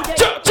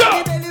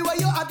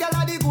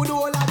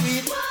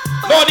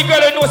 No, the girl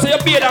will know say you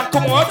beard and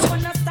come out.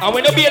 And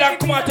when you beard and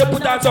come out, you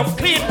put on some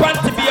clean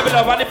panty, baby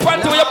love. And the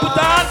panty where you put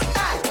on.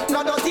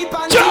 No dirty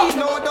panty,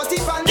 no dirty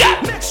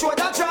panty. Make sure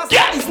that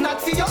dress is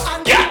not for your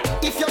auntie.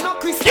 If you're not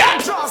Christian,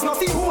 dress not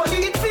for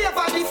holy. It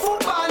favor the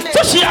football net.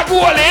 So she a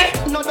goalie.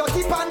 No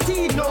dirty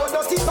panty, no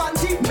dirty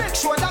panty. Make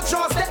sure that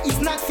dress is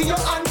not for your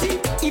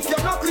auntie. If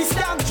you're not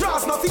Christian,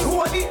 dress not for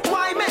holy.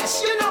 Why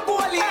mesh? You know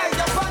goalie. Hey,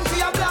 your panty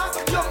are black,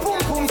 your pum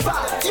pum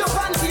fat, your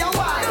panty are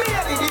white.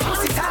 Baby, the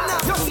pussy tan up.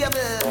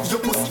 Your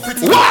pussy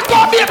pretty. Walk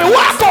out, baby,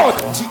 walk out.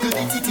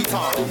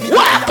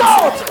 Walk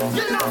out.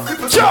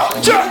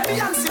 Jump.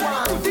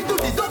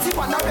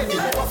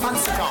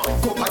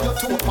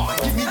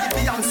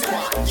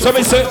 So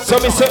me say.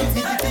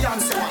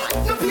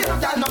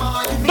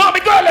 No, me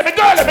girl.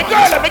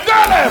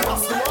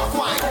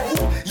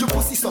 Your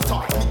pussy so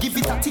tight, me give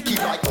it a ticky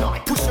like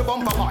night. Push your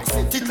bumper high,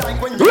 set it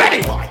like when you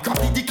ready. Grab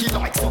the dicky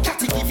like so,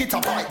 catty give it a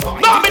bite.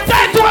 No, me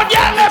time to a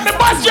girl, let me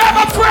bust you,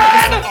 my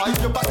friend.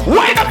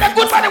 Wind up the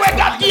good money when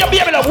God give you,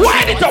 baby love.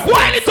 Wind it up.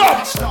 Wind it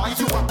up.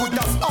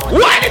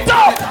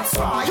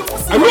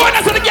 I run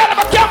us to the girl of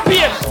a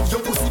campaign.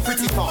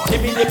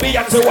 Give me the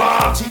Beyonce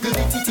walk.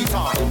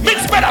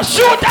 Mix better,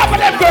 shoot up for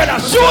them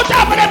girls.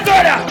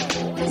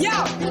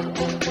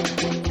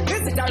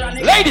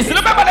 Ladies,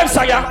 remember them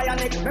song, yeah?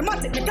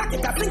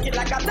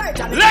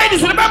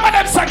 Ladies, remember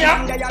them song,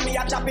 yeah?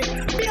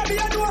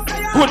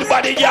 Good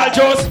body, girl,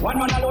 Jones.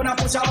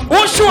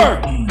 Who sure?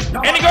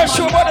 Any girl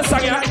sure about the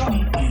song, yeah?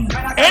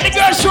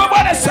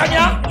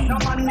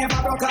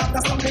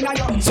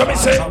 So me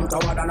say,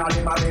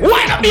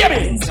 wind up,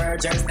 baby.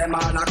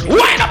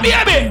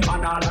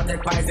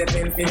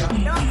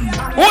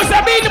 Who's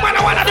the big man?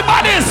 One of the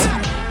bodies.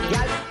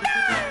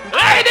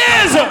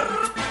 Ladies.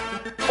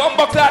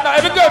 Bumbo clad now,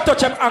 every girl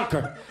touch him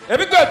anchor.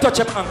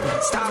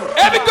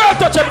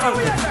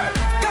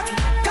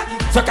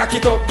 So cock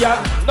it up,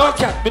 yeah. No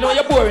cat, me know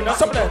you're boring. No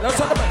something. No,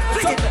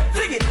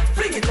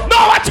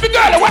 watch me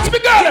girl. Watch me,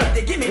 girl.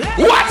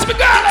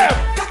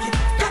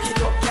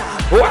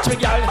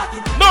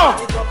 No.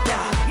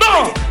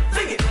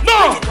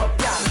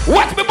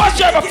 Watch me bust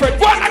you, my friend.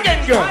 Go on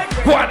again, girl.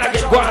 Go on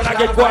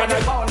again.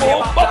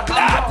 Bumbo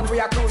clad.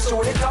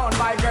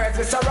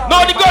 No,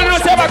 the girl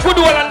don't say about good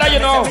old under, you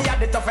know.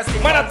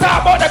 Man, I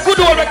talk about the good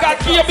old we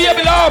got here,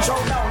 baby love.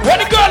 When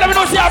the girl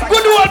don't say have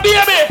good old,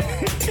 baby.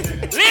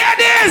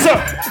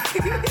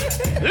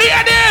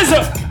 Ladies.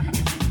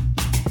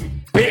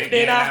 Big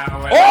dinner.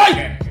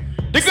 Oi!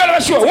 The girl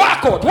will show.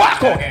 Walk out.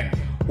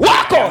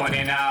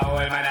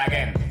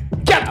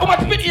 Cat, how much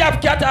pity you have,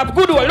 cat? Have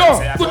good old, no?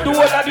 Good old,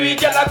 I do it,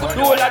 get a good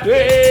old, I do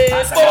it.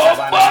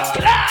 Bumbo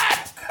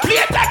clad. Play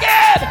it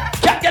again.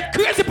 Cat get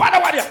crazy, partner,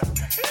 what you?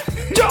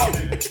 Jump.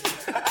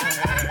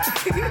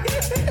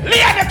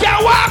 Leon, you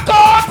can't walk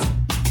out.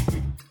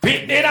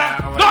 Big dinner.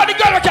 No, the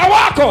girl can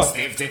walk out.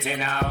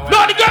 No,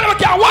 the girl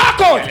can walk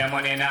out.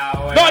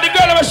 No, the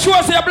girl will show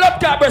us your blood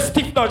clot breast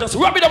stiff now. Just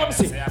rub it up and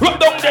see. Rub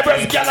down the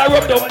breast, girl.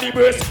 Rub down the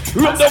breast,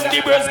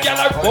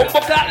 girl. Bumbo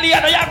clad,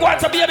 Leon, you go on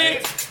to baby.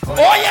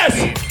 Oh yes.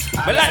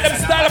 I like them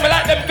style, I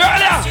like them girl,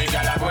 yeah.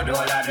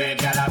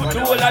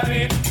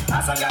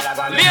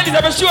 Ladies,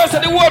 I'm sure so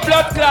the whole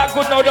blood clot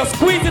good now. Just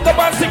squeeze it up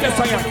and sing a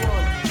song, yeah.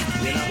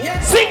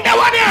 Sing that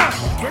one, yeah.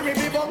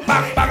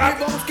 Bang,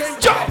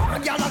 jump.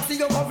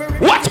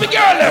 Watch me,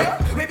 girl.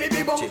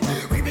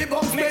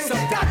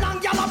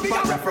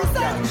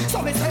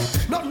 So me say,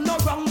 nothing no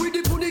wrong with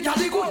the bunny and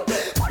the good.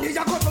 Bunny you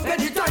got from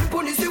anytime,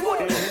 bunny see wood.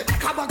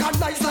 Like a bag of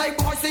nice like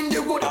boys in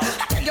the wood. I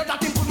tell you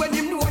that him good when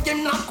him know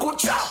him not good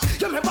chap.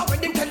 You remember when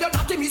him tell you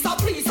that him is a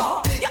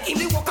pleaser. You give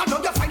me walk and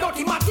now you find out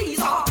him a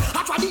teaser.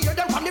 I try to hear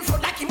them on the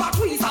front like him a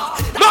tweezer.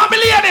 No, me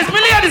ladies.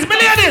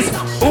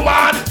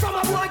 Woman.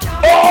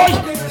 Oi.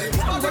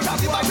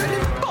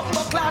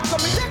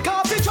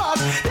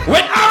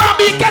 When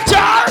R&B catch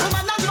her.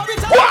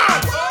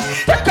 One.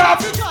 Take off.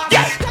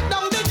 Yeah.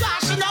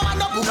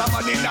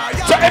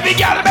 So every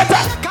girl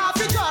better.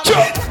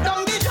 Sure.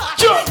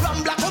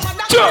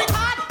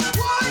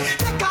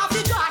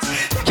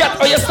 Cat,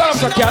 oh you stand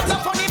for cat.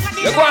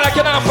 You go on like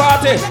you're not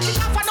party.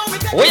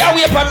 We are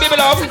waiting for baby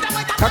love.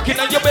 Tucking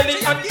on your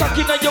belly and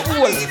tucking on your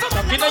hole.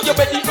 Tucking on your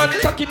belly and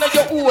tucking on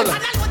your hole.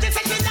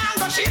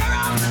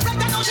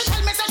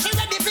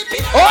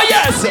 Oh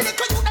yes.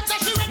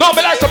 No,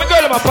 me like come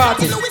girl in my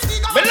party.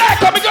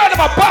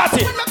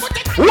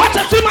 Watch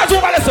the swimmers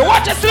over there.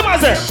 Watch the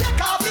swimmers there.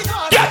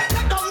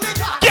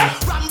 Yeah.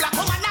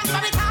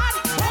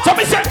 So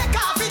me say,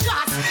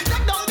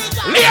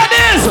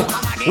 ladies,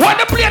 want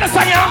to play the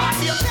song, yeah?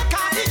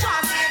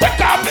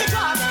 Take off.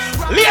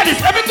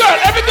 Ladies, every girl.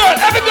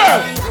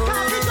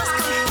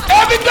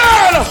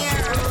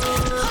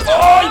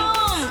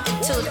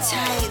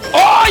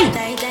 Oi!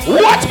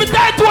 Watch me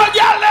tight to a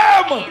girl,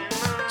 them.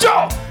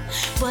 Joe.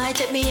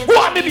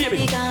 What me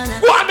baby?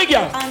 What me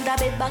girl?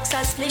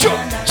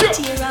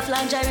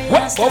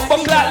 What?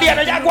 Bumbo clad Leon,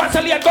 you go and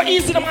say Leon, go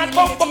easy the man,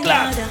 bumbo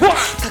clad. What?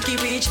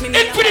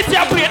 Infinity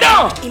I play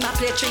now.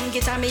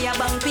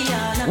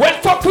 When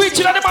fuck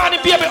preaching in the morning,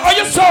 baby, oh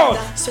you sound.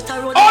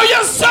 Oh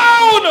you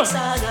sound.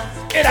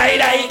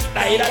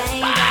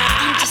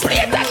 Play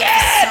it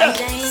again.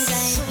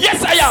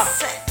 Yes I am.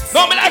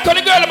 No me like on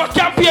the girl, I'm a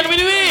campaign with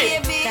me.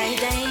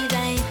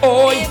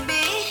 Oh.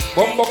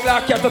 Bumbo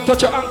clad can't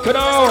touch your ankle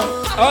now.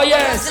 Oh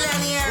yes.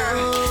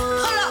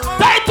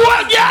 Tight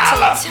one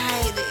girl.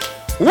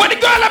 When the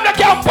girl I'm like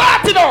can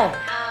party now.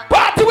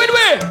 Party with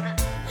me.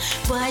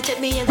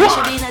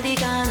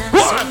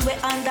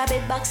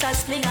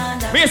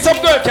 Me some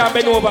girl can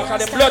bend over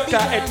because the blood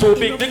clot head too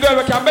big. The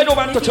girl can bend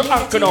over and touch your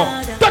ankle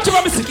now. Touch him,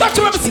 let me see. Touch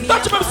him, let me see.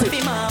 Touch him, let me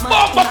see.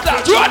 Bumbo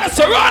clad, run us,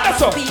 run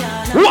us.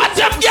 Watch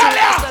him, girl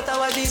here.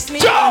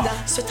 Jump.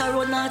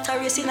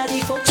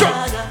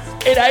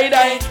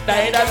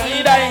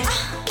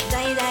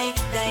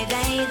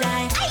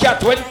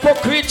 Cat, when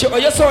fuck reach you, or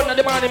your son in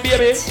the morning,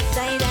 baby.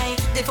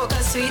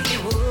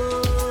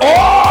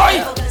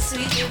 Oh!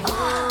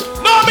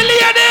 No, me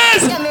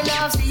ladies!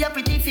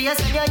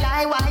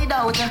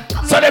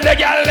 So them the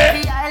girl there.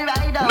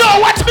 No,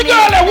 watch me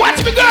girl there.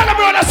 Watch me girl there,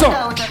 brother, so.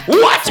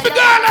 Watch me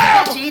girl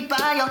there.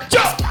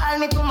 Jump.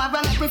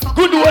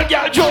 Good old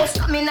girl, jump.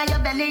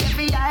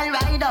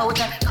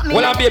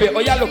 Well, I'm baby, oh,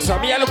 you look so.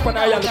 Me, I look for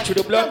now, you look through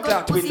the blood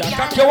clot window.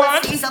 Cock your one.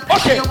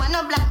 Okay.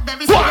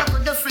 One.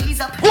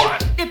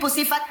 The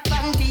pussy fat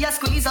panty, you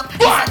squeeze up.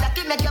 That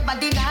make your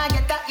body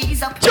get a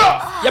ease up.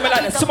 Jump. You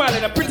like the smile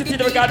and the pretty thing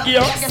we got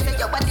here.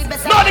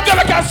 No, the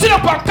girl can sit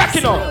up and cock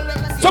you know.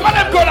 Some of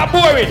them girls are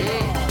boring.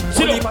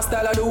 Sit down.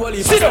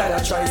 Sit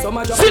down.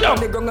 Sit down.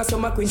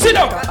 Sit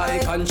down.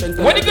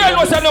 When the girl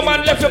knows that no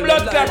man left your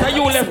blood clot and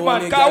you left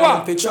man,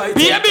 Kawa.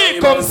 Baby,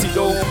 come sit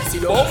down.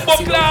 Bumbo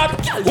clot.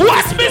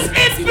 What's Miss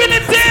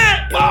Infinity?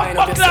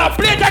 Bumbo clot.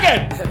 Play it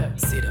again.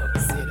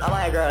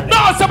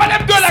 No, some of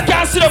them girls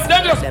can't sit up.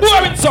 They're just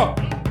boring so.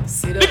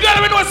 The girl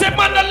we know say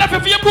man don't left you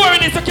for your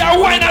boring so can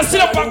wine and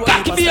sit up and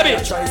cock it, baby.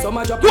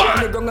 Go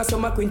on.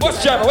 What's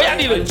Jeremy? What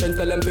you doing?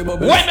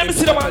 Why let me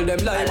sit up man?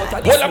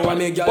 Hold up man.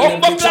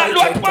 Bumbo clot,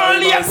 look man,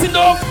 Leon, sit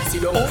down.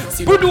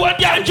 Good old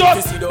girl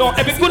just. No,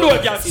 every good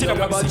old girl sit up.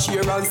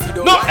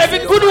 No, every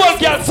good old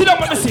girl sit up,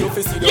 let me see.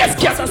 Yes,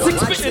 cat and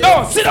 6 feet.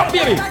 No, sit up,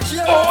 baby.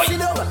 Oh,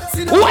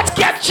 what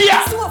cat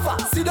cheer?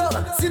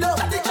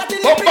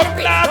 Bumbo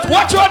clot,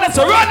 watch on us,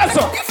 run us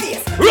up.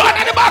 Run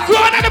in the back,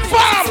 run in the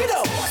farm.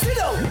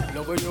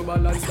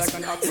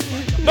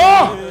 No!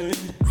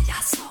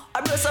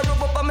 I'm just a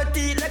rub up on my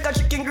teeth like a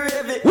chicken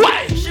gravy.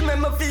 Why? She make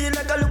me feel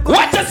like a look.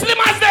 What's the slim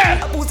as there?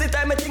 I pussy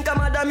time I think I'm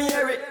Madam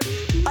Mary.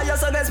 I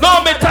just honest.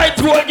 No, me tight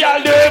to a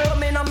girl, dude.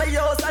 Come in on my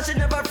house and she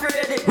never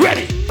ready.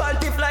 Ready.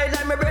 Panty fly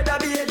like my brother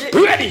baby.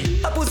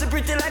 Ready. I pussy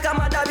pretty like a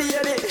Madam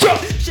baby. Sure.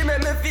 She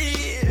make me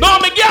feel. No,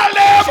 me girl,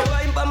 She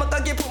wine pa my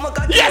cocky, put my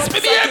cocky. yes, me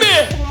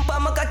baby. Pa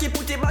my cocky,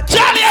 put it back.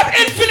 Charlie have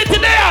Infinity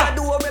there.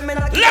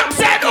 Left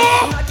side,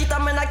 oh.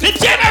 The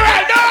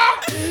general, no.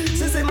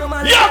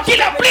 Yo,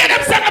 killer, play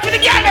them song up in the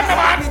girl, them,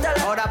 man.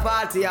 How the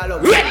party I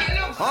look? Ready.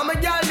 How my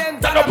girl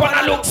them Stand up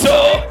and look so.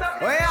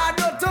 Where you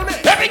do to me?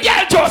 Every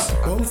girl just.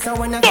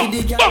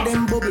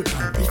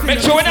 Make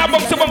sure when I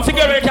bump some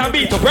girl, you can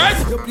beat up, right?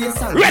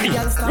 Ready,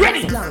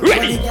 ready,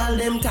 ready.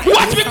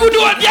 Watch me good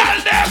old girl,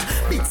 them.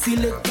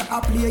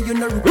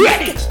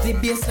 Ready.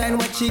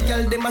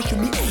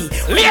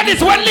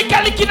 Ladies, one lick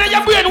in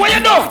your brain, what you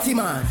do?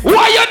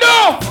 What you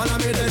do?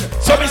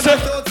 So me say,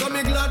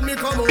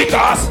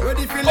 because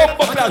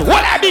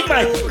what I big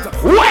man?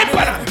 Wine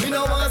for them.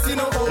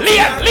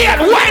 Leon,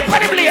 wine for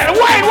them, Leon.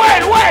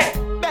 Wine.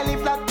 Belly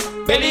flat.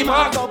 Belly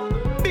mark.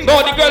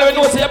 No, the girl who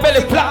knows your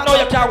belly flat now,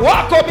 you can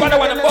walk up and I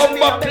want to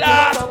bump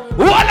flat.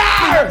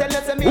 Voila!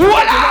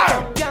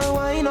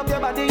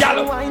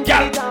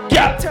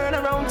 Girl. Turn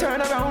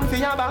around for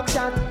your back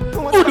shot.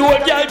 Who do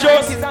old girl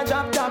just?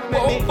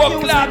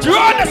 Bump flat.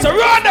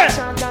 Run it.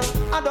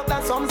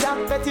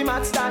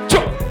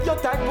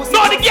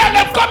 No, the girl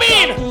them come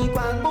in.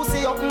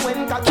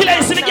 Killer,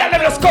 you see the girl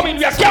them just come in.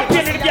 We are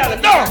campaigning the girl.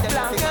 No.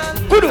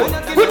 Good one.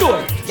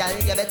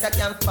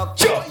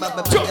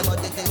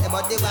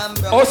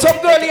 Oh, some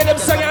girl here them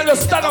singing and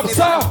just stand up,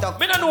 sir.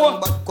 Me don't know.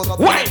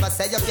 Why?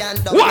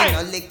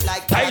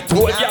 Tight to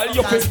a girl,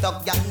 you feel.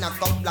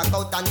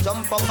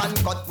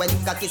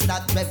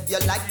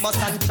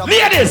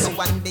 Ladies.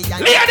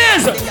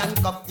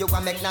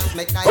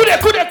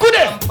 Could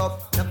they?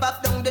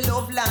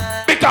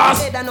 Because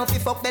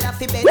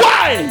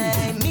why?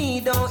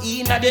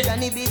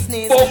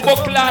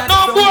 No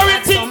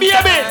boring thing,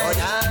 baby.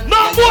 No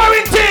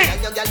boring thing.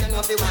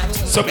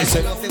 So me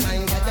say,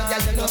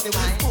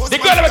 the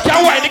girl never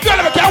can wine.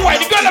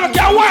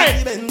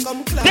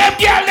 Them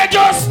girl they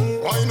just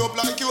wine up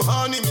like you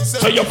honey, me say.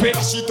 So you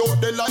feel. She don't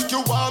they like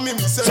you want me,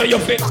 so you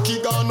feel.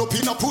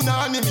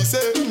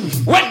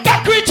 When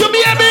that creature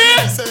baby.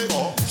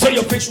 So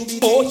you fish, oh,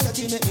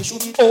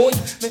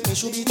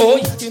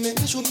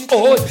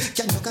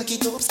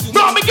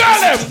 no, me girl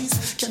them.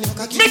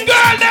 Me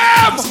girl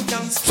them.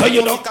 So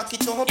you know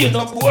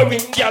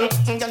boring, girl.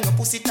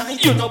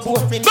 You know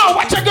boring. No,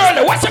 watch a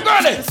girl, watch a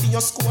girl.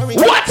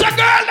 Watch a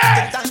girl.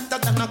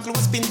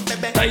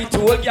 Tight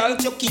to a girl.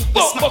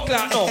 Buck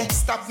like no.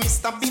 Stop me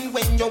stopping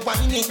when you're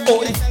whining.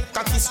 Infinity.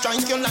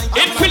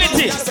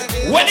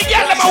 When the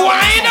girl them a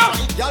whine.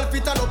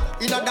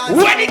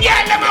 When the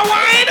girl them a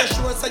whine.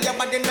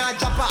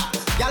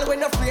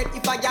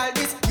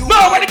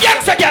 No, when the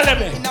gangsta girl them.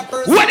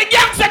 When the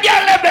gangsta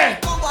girl them.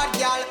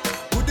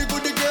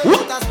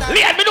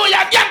 Let me know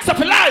you're gangsta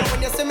for life.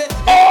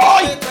 Oh,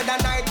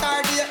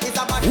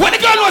 when the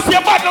girl wants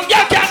your bad, no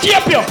girl can't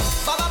shape you.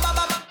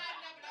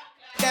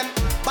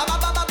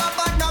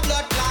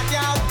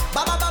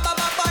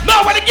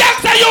 No, when the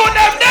gangsta you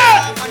them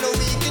there.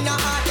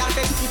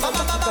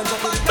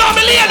 No,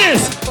 me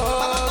ladies.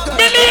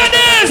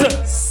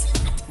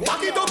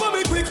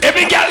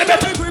 Every girl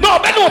better. No,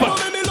 bend over.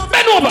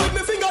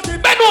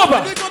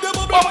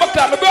 Oh my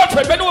God, my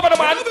girlfriend, bend over the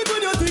man.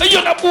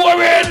 You're not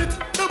boring.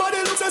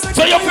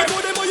 So you're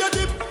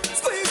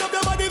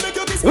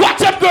watch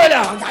them,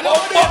 girl.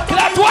 Oh,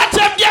 clap, watch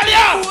them,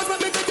 girl.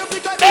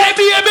 Hey,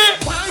 baby.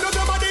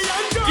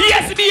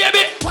 Yes,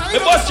 baby. The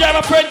bus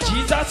driver friend,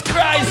 Jesus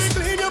Christ.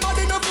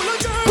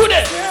 Put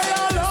it.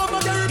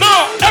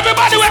 No,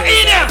 everybody were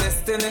in here.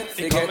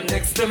 You come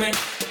next to me.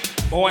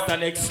 I want an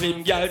next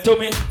slim girl to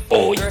me.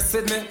 Oh, Dress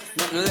with me,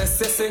 nothing less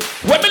sexy.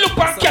 when me look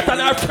on Cat and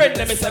her friend,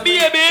 let me say,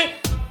 baby.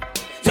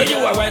 So you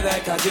are right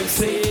like a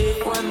gypsy.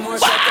 One more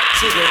shot,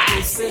 she get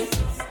tipsy.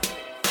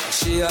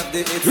 She have the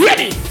itzy.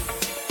 ready.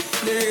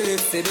 The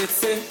itsy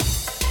bitsy.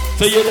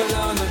 So you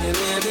Down on your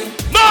lady.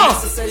 no,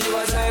 She say you a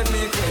drive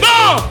me crazy.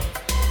 no,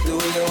 The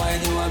way you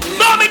whine, you a baby.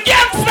 no, me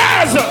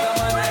gangsters.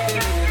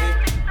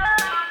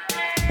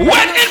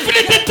 When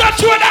Infinity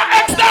touch you in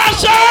that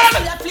extension,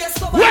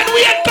 when we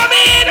ain't come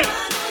in,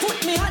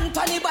 Put me hand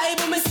on the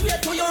Bible, me swear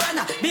to your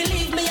honor.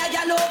 Believe me, I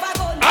got over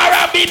gun.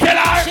 R&B tell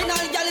her, She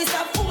not gal is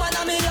a woman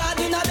and me yard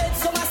in a bed,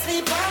 so I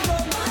sleep and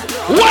run.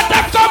 what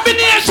a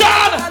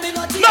combination.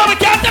 No, we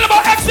can't tell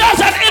about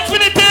extension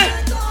Infinity.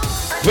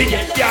 We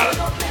get y'all.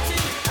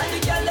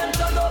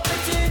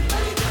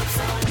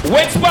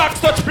 When sparks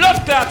touch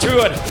blood clot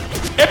road,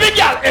 every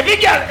girl.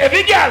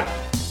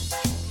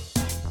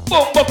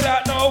 Boom,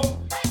 clot now.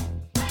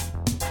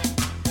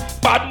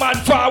 Bad man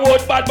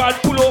forward, bad man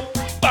pull up.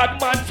 Bad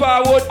man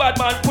forward, bad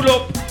man pull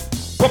up.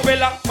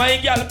 Propeller, my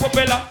girl,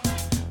 propeller.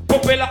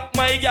 Propeller,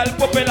 my girl,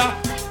 propeller.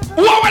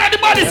 Who are one of the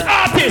baddest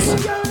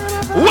artists?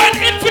 When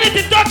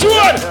Infinity touch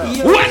road,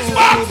 when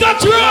sparks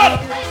touch road.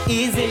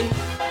 Easy.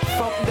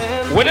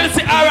 When they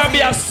see R&B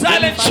a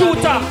silent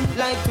shooter,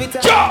 Like Twitter.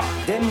 Joe,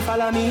 Then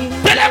follow me.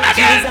 tell them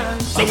again.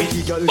 So we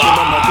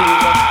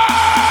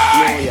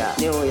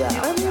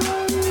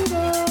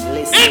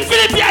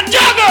Infinity and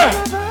Jugger.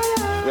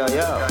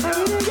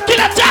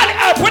 Killer Charlie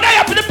up. When I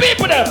up to the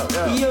people there.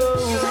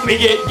 We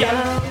get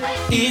y'all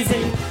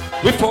easy.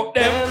 We fuck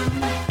them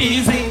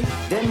easy.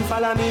 Then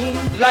follow me.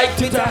 Like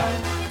Twitter.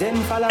 Then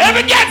follow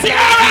Every get the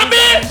R&B.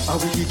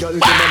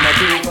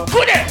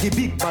 Good it. The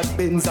big bad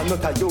Benz and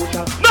not a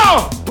Toyota.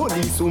 No.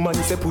 Police woman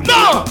is a police.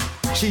 No.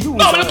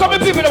 No, but come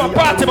people in my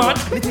party, man.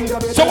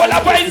 So what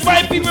advice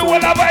my people,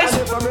 what advice?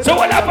 So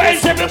what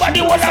advice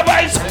everybody, what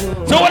advice?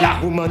 So what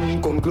advice?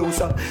 Woman come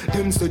closer.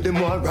 Them say them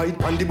want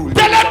ride on the bull.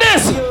 Tell them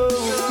this.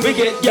 We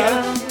get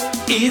y'all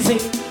easy.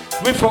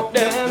 We fuck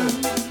them.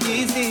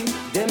 easy.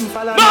 Then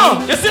follow No,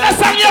 me. you see that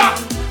song, yeah?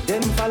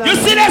 Then follow You me.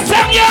 see that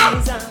song,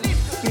 yeah?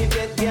 Me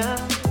get ya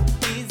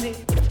easy.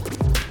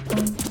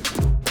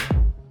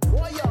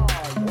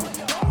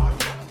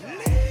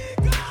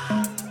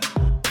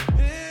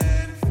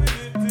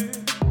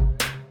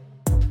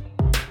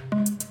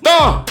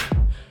 No.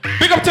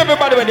 Big up to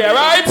everybody when there,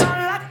 right?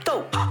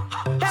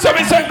 So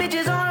we say, no,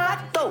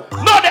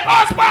 the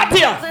house party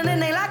here.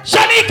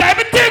 Shanika,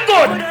 everything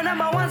good.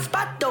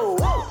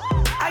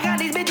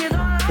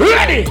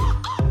 Ready?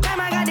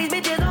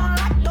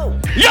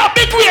 Yo,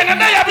 big win, and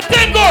now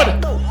everything good.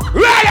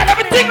 Ryan,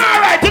 everything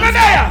alright, you know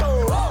there?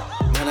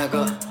 Man, I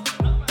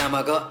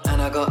got,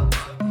 and I got.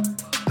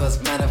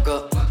 Cause man, I've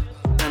got,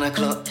 and I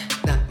clock.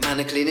 That man,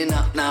 I cleaning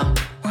up now.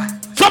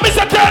 So,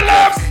 Mr. Tell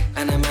them.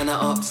 And the man, I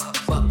ops.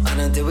 But I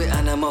don't do it,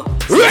 and I'm up.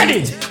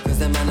 Ready? Cause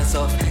the man, I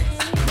soft.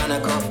 Man, I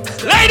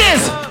cough.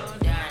 Ladies.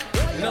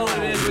 No,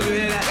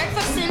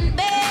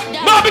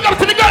 big up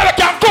to the girl that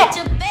can cook.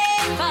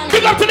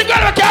 Big up to the girl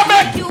that can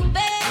make.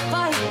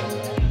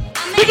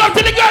 Big up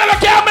to the girl that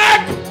can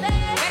make.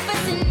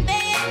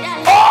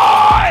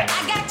 Oh!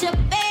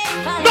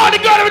 No, the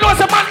girl that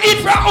knows a man eat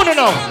from under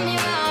now.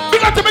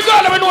 Big up to the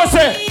girl that knows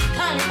say,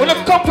 when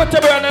I'm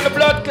comfortable and the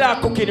blood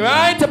clot cooking,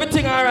 right?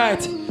 Everything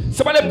alright.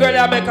 Some of them girls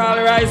that make all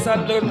the rice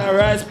and the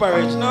rice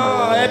porridge.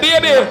 No, hey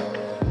baby.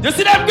 You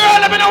see them girl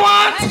that me no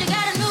want?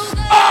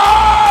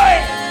 Oh!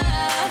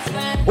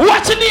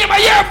 What's your name? A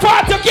year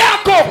part you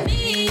can't come.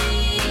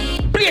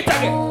 Play it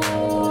again.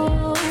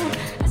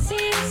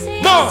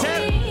 No.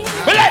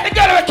 But like the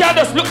girl we can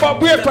just look for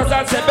breakfast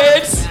and say,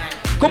 babes,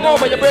 come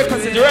over, your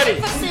breakfast is ready.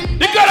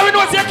 The girl we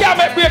know you can't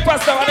make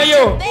breakfast now, and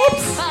you.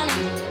 Oops.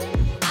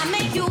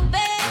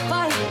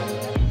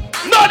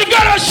 No, the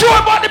girl was sure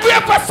about the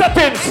breakfast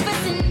settings.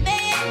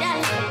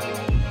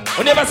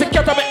 We never see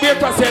cat make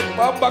breakfast set.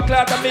 Bamba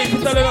clat and me, you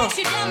tell you now.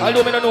 I'll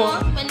do me no know.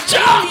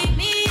 Cha!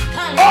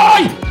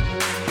 Oi!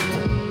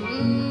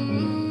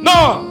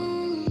 No!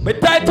 Me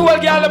tight to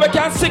old girl, we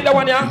can't sing that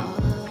one, yeah?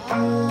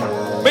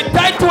 Me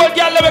tight to old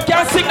girl, we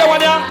can't sing that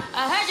one, yeah? I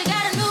heard you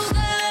got a new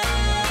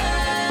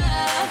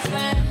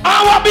girlfriend.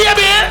 Our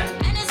baby!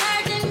 And it's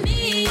hurting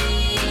me.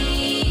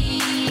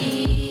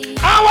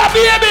 Our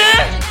baby!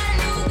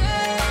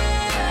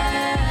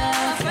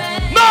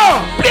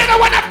 No! Play the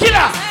one a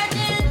killer!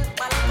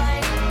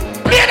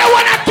 Play the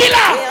one a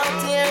killer!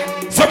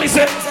 So me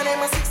say,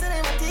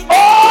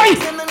 oi!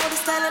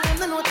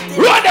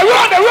 Run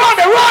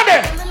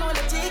it!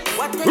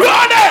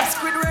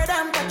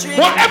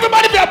 Want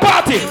everybody to a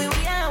party!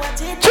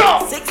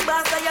 Jump!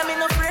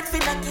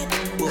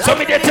 So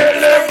me they tell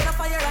them.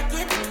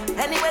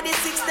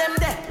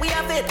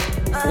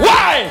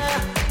 Why?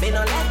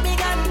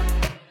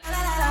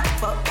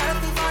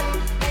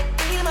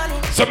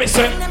 So me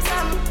say,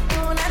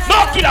 no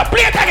killer,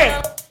 play it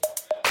again.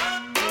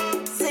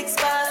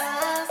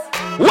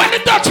 When the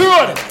touch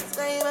road.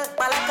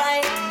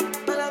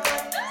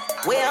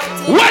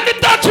 When the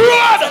touch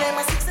road.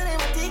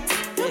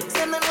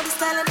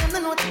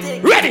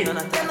 Ready?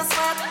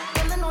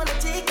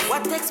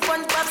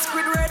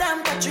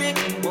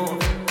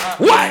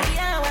 Why?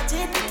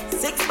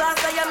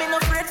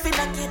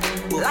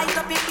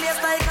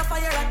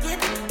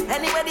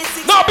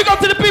 No, big up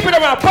to the people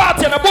that are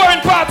party and a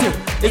boring party.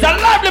 It's a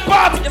lively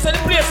party. You see the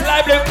place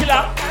lively,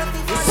 killer.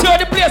 You see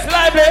the place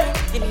lively.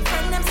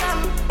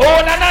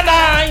 Oh, na na na.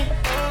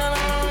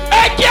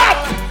 Hey, cat.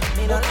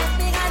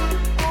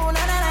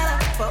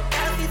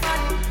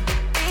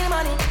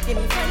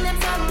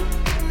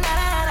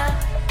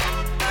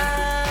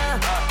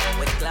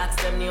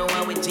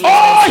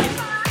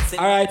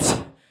 Alright,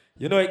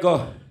 you know it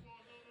go.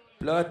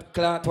 Blood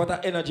clot, what an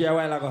energy a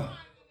while ago.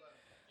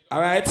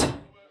 Alright.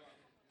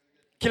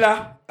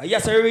 Killer,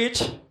 yes I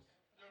reach.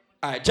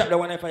 Alright, drop the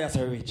one if I yes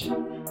I reach.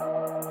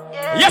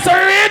 Yes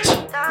I reach.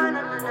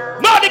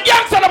 No, the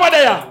gangster over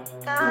there.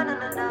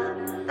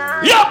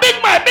 Yo,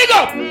 big man, big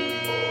up.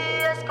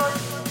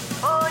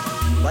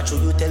 What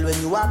should you tell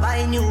when you are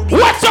buying new?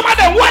 Watch some of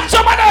them, watch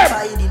some of them.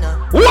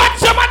 Watch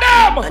some of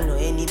them. I know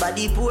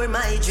anybody pour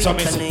my drink.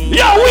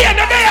 Yo, we and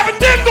they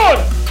everything good.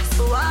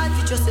 So hard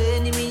for just an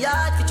enemy,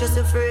 hard for just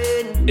a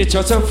friend. It's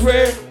just a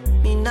friend.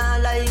 Me nah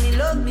lie, me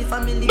love me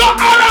family. No,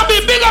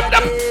 R&B, big up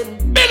them.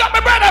 Big up my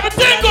brother,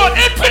 everything good.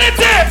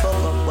 Infinity.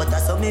 But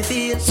that's how me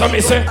feel. So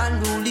me say.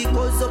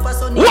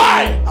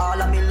 Why?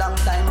 All of me long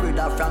time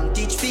brother from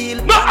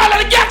Teachfield. No, all of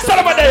the gangsters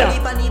over there.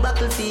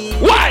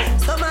 Why?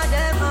 Some of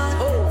them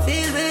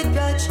feel with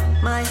grudge.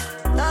 My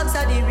dogs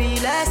are the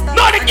realest.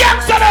 No, the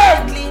gangster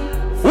them.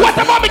 What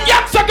about the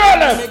gangster girl?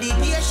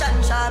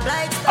 Meditation sharp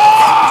like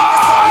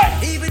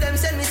even them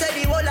send me say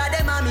the whole of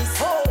them are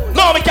miss.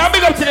 No, we can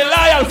big up to the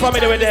loyal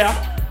family over there.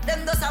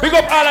 Big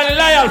up all of the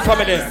loyal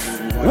family.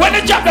 When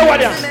they drop the one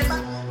there.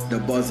 The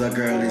buzzer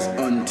girl is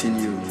hunting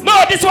you.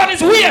 No, this one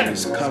is weird.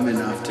 It's coming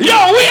after you.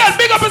 Yo, weird,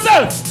 big up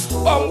yourself.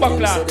 Bumbo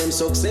clat.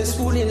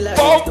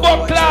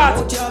 Bumbo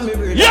clat.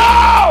 Yo!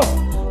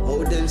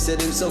 Oh, them say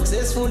them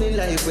successful in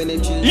life when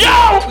them chill.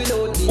 Yo!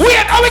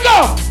 Weird, how we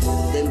go?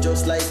 Them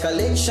just like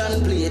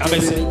collection plate.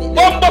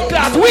 Bumbo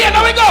clat, weird,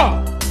 how we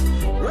go?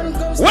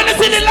 When you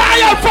see the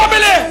loyal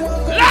family.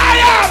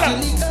 Loyal!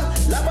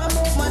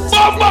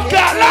 Bumbo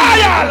clat,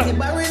 loyal!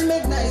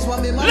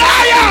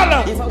 Loyal!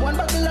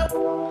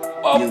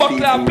 Bumbo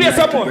clat, play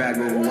some more.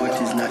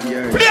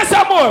 Play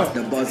some more.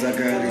 The buzzer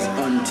girl is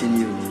hunting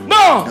you.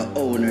 No. The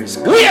owner's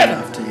weird.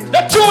 After you.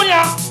 The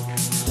junior.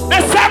 The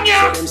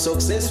senior. Them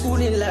successful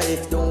in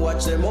life. Don't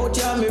watch them out,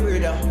 yeah, me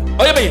brother.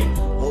 Oh, you mean?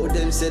 Oh,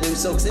 them say them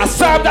successful. I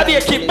saw that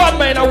they keep bad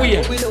man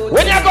away.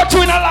 When you go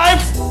through in a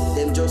life.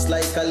 Them just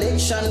like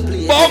collection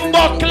plate.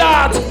 Bumbo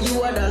clat.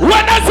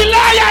 When is the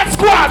Lion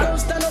Squad?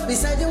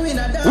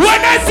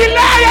 When is the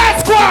Lion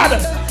Squad?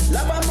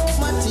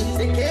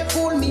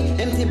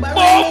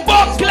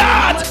 Bumbo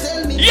clat.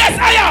 Yes,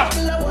 I am.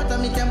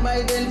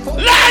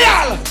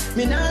 Loyal.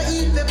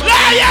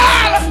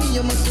 Loyal.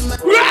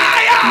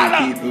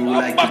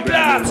 Bumbo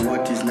clat.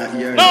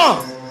 No.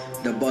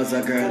 The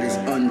buzzer girl is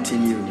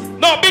hunting you.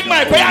 No, Big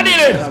Mike, where you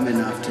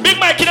dealing? Big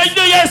Mike, can you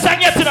do your song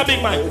yet in a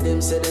Big Mike?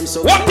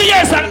 What to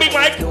your song, Big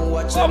Mike?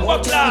 Bumbo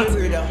clat.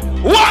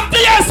 What to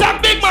your song,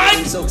 Big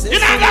Mike?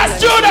 In a gas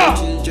studio.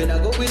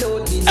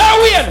 Hey,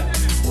 Wayne.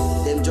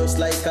 Them just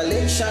like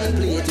collection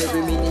plate.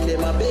 Every minute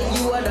them a beg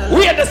you and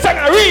Wayne, the song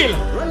are real.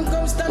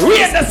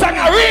 Wayne, the song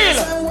are real.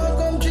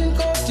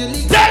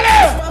 Tell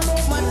him.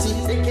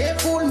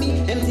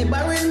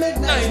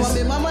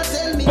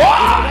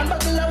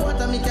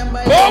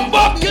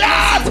 Bumbo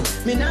clat.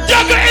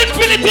 Juggle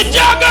infinity,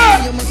 juggle.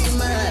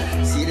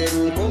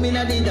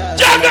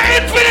 Juggle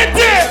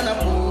infinity.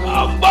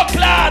 Bumbo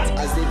clat.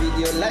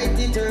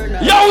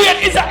 Yo, we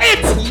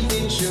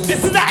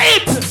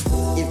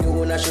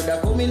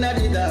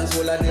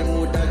all of them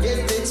would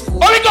get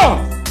exposed. Here we go.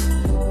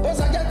 Cause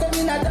I get come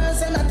in a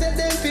dance and I tell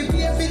them to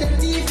pay for the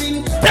thief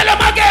in. Tell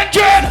them again,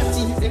 Jen.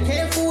 They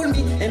can't fool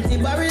me. Empty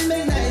barrel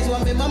make nice.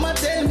 What my mama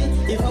tell me.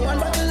 If I want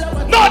battle, I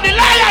want. No, the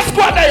lion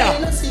squad there.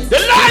 The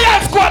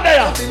lion squad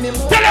there.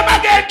 Tell them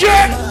again,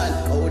 Jen.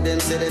 Oh, them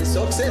say them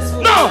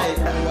successful. No.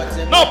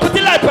 No, put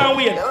the light on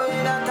Wayne.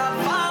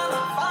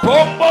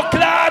 Bombo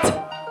clad.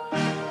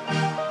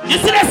 You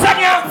see that song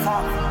here?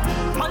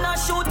 Man a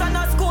shoot and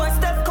a score,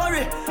 Steph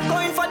Curry.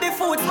 Going for the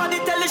food, for the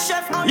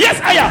telechef. Yes,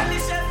 I am.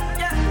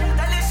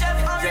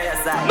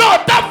 No,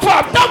 top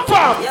farm.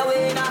 Yeah,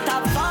 we in a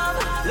top farm.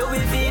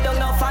 Louis V don't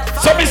know fat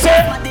farm. So me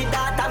say,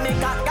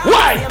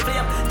 why?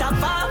 Top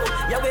farm.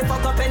 Yeah, we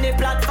fuck up any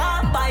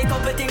platform. Buy a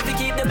couple things to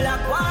keep the black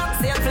warm.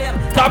 Same flame.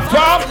 Top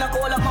farm. In a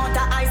cold amount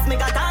of ice, me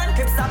got on.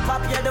 Crips up,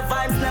 yeah, the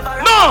vibes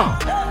never run. No.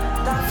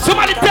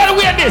 Somebody tell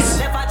we this.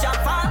 Never jump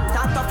farm.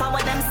 Talk tough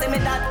when them see me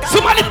that.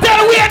 Somebody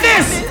tell we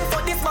this.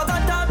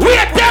 We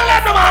are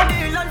telling them, man.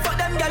 For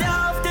them, girl,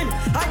 often.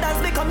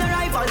 Others become the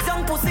rivals.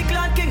 Young pussy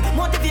clan king.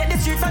 Motivate the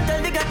streets and tell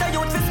the ghetto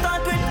youth to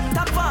start with.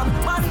 Top farm,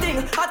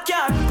 masting, hot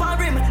car, pan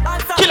rim.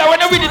 Killer,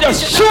 when you read it,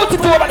 just shoot it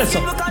over the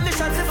sun.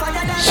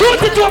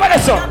 Shoot it over the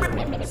sun.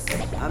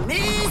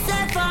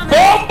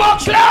 Bombo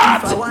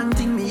clat.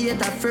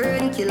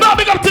 Now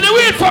big up to the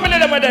weed family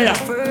them there.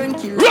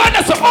 Run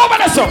the sun, over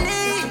the sun.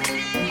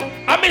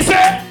 And me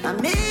say,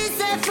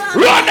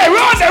 run there.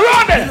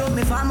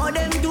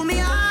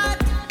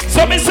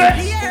 So me say,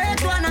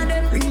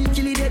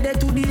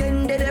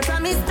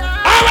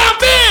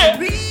 R&B.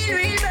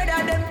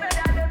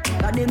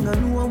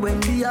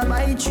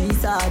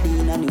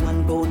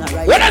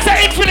 When I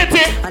say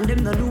infinity,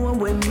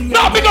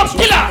 no, big up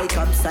Killer,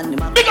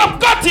 big up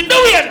Gotti, do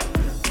it.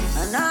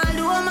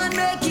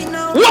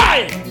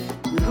 Why?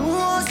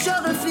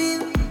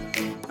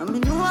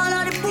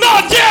 No,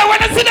 Jay,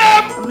 when I see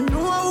them.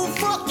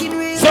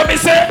 So me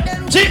say,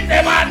 cheat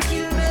them man.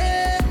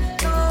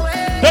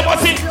 They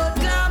must see.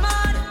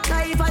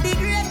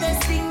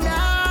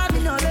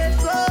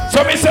 So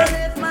me say,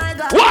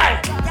 why?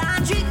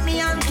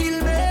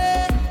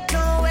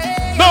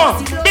 No,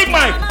 Big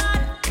Mike.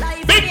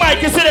 Big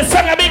Mike, you see the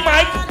song of Big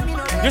Mike?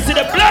 You see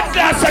the blood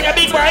glass song of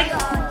Big Mike?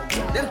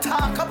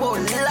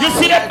 You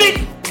see the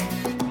big?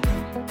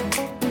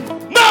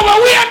 No, but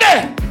we are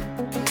there.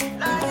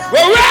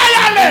 We're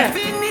royal there.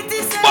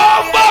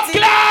 Bombo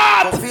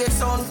clap.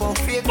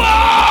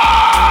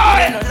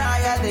 Boy.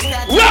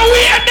 Where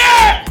we are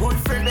there.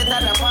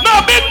 No,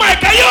 Big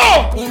Mike, are you?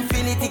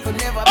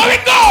 Here we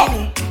go.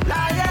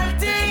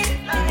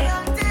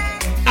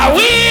 Are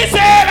we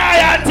say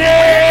loyalty?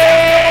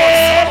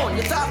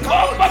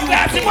 Bombo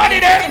classic money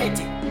there.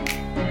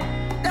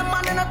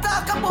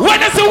 When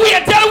I see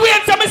Wayne, tell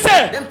Wayne something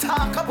say.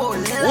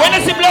 When I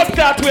see blood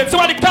clot Wayne,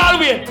 somebody call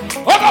Wayne.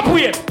 Hug up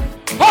Wayne.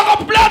 Hug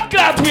up blood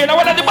clot Wayne. And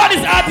one of the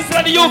baddest artists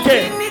in the UK.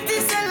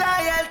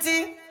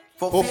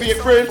 For fear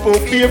friend, for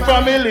fear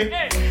family.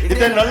 If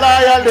they're not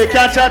loyal, they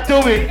can't chat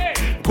to me.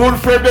 Good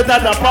friend better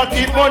than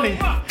pocket money.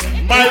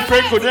 My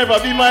friend could never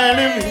be my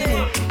enemy.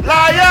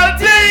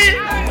 Loyalty.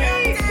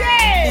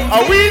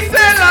 And we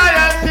say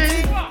loyalty.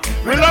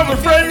 We love a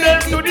friend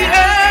them to the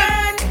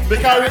end.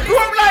 Because we grew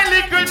up like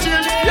little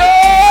children. Yo!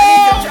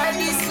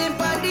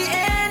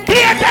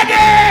 Play it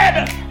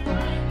again!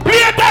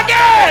 Play it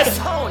again!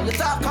 You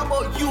talk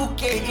about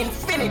UK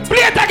infinity.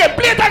 Play it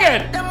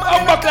again! Oh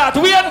my God,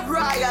 Wayne,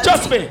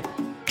 trust me.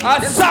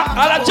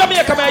 I'll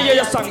Jamaica may hear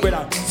your song,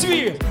 brother.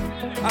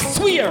 I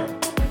swear.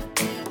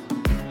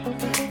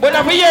 When I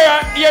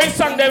hear your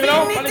song, them, you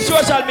know, on the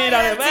social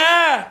media, them,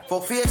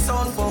 For fake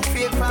son, for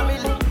fake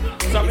family.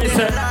 Somebody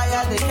say,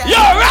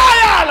 yo,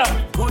 Royal!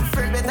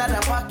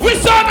 We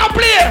saw no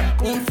play!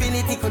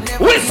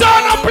 We saw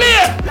no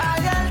play!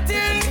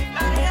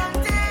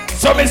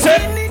 Somebody say,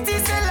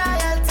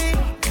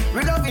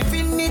 we love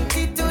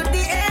infinity to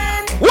the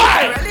end.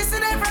 Why?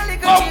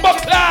 Bombo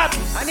clad!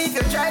 And if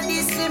you try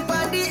this simple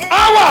at the end,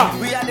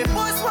 we are the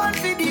first one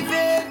for the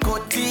vet.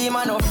 Good team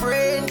and no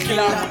friend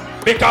killer.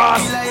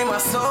 Because killer him a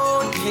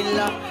soul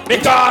killer.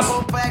 Because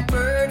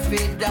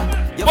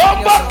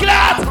Bombo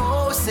clad!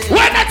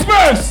 When next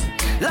verse?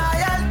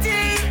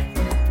 Loyalty.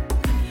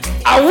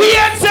 And we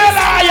ain't say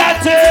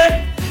loyalty.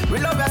 We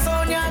love your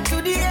son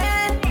to the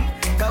end.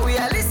 Cause we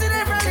are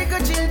listening from little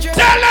children.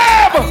 Tell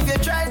them! If you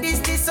try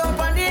this up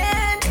on the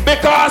end.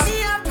 Because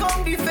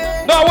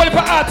no, what if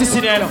an artist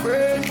in here now?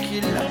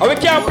 And we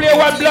can't play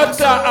one blood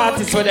clot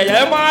artist for there,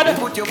 you mad?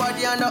 Put your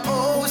body on the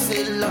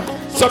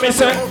so me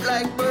say,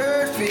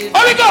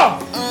 how we go?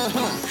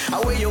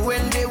 Away you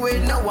when they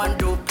wait, no one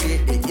do play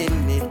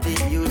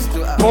anything used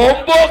to happen.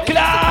 Bombo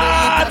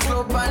clad!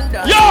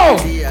 Yo!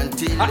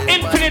 An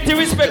infinity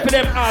respect for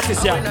them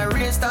artists here.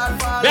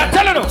 They are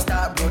telling you.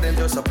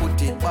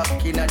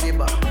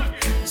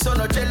 So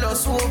no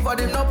jealous over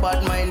them, no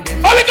bad mind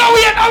them. How we go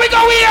in?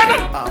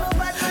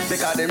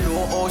 Because them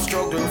know how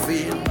struggle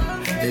feel.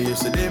 They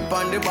used to live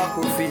on the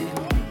battlefield.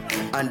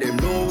 And them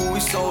know who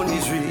sound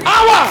is real.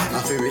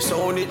 And for we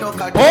sound it no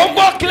catch.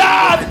 Bombo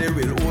clad! They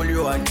will hold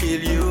you and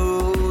kill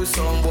you.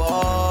 Some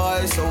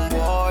boy,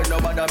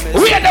 nobody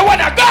We are the one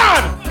that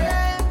gone.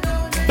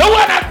 The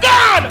one that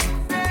gone.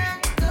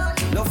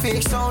 No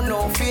fake sound,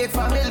 no fake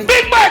family.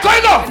 Big Mike, where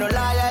you go? No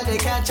liar, they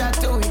can't chat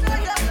to it.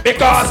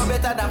 Because it's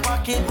better than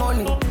pocket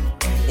money.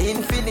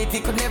 Infinity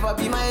could never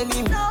be my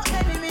enemy. No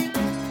enemy.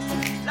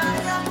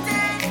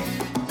 Loyalty.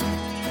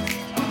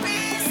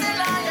 Peace and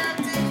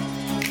loyalty.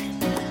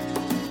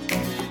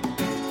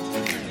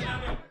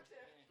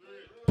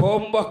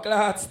 Bomba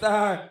Clot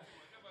Star.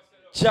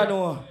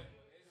 Jano.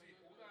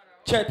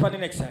 Try it on the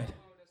next side.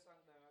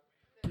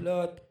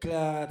 Blood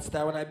Clot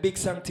Star. When I big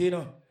song to you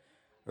know.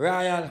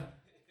 Royal.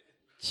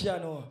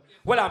 Jano.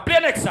 Well, I'll play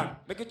next song.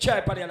 Make you try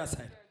it on the other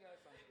side.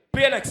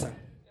 Play next song.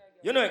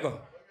 You know it go.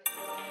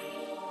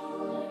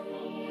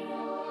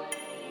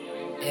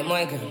 Hey,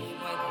 Michael.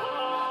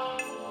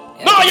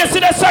 No, you see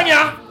that song,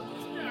 yeah?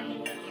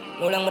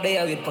 How long would they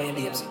have it for your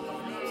babes?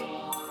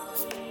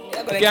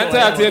 Can't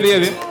talk to you,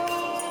 baby.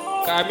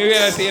 Because I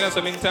realize you know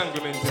some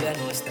entanglement.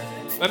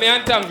 Let me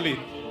untangle it.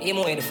 Here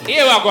we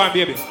go on,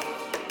 baby.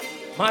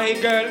 My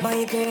girl.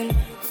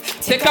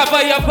 Take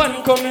over your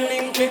van, come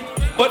link me.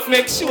 But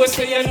make sure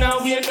say you now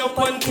wear no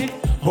panty.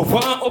 Move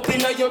on up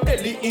in your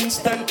belly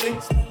instantly.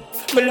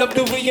 Me love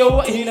the way you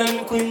whine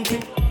and quinty.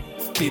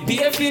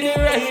 Baby, I feel the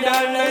ride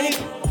all night.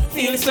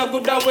 Feel so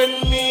good that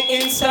when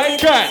me inside.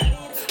 Try.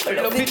 I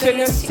love it when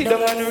you sit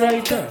down and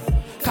ride her.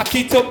 Cock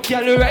it up,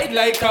 girl, ride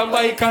like a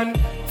bike and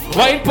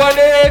wine pon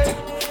it,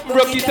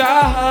 broke it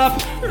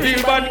off.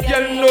 Real bad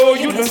girl, no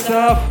you no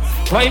stop.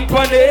 Wine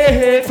pon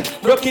it,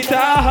 broke it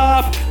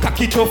off.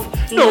 Cock it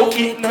up, no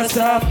it no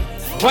stop.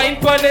 Wine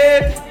pon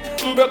it,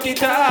 broke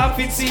it off.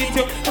 It's eat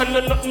you and no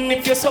nothing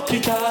if you suck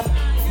it off.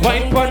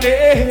 Wine pon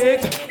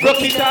it,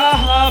 broke it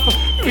off.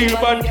 Real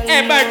bad.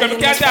 Hey, Michael, I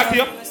can't talk to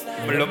you.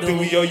 I love the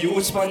way you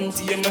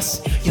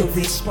spontaneous. Your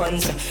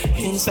response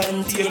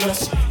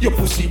instantaneous. Your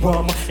pussy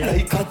warm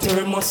like a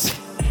thermos.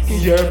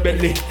 Your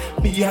belly,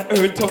 me a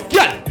earth up.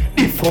 Yeah,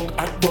 the fuck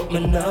at but me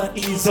not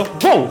ease up.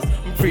 Whoa,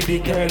 pretty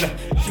girl,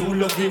 you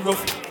love me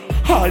rough.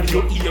 All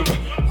your ear,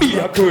 me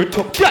a girt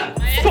up. Yeah,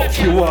 fuck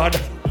you hard,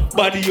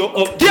 body you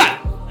up. Yeah.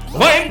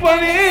 Wine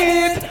pon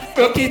it,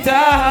 broke it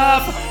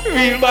off.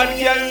 Real bad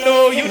girl,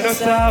 no you no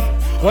stop.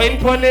 Wine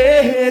pon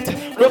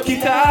it, broke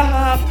it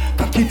off.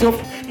 Cock it up,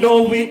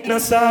 no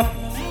witness off.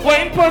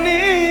 Wine pon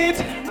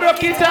it,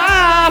 broke it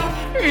off.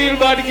 Real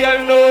bad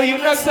girl, no you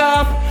no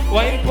stop.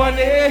 Wine pon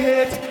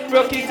it,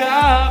 broke it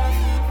off.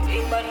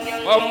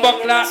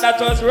 That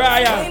was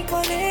Ryan.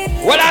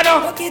 What I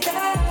know?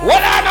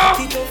 What I know?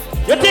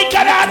 You think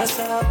of that?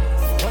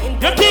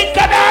 You think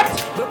of that?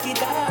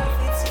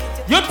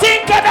 You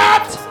think of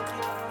that?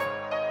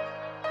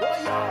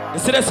 You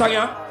see that song,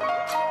 yeah?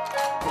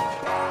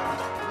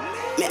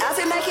 Me have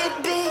to make it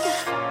big.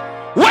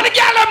 What the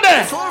girl up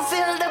there?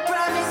 Fulfill the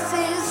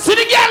promises. See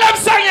the girl up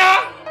song,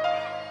 yeah?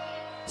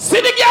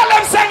 See the girl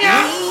up song,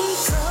 yeah?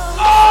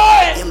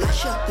 Oi! You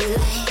mash up my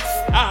life.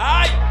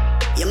 Aye.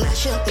 You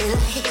mash up my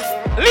life.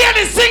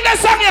 Ladies, sing that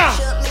song, yeah?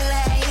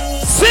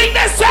 Sing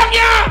that song,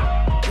 yeah?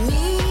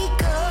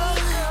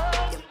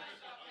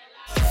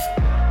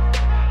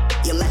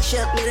 You mash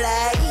up my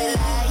life.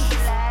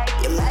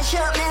 You mash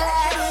up my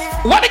life.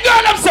 What the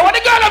girl up say? What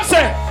the girl up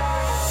say?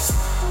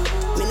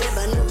 Me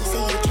never knew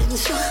say you can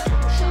so.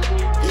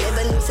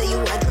 Never knew say you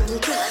are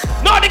drunk.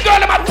 No, the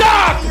girl am a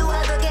dog.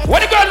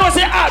 What the girl knows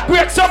say heart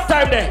break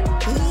sometime there.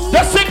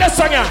 Just sing that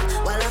song, yeah.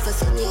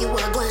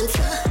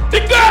 The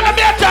girl I'm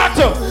here talk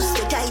to.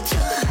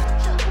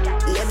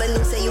 Never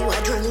knew say you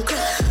are drunk.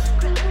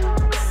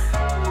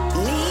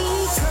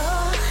 Nico,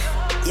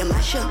 you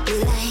mash up my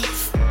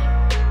life.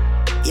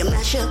 You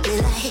mash up my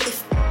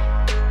life.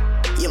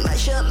 You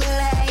mash up my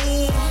life.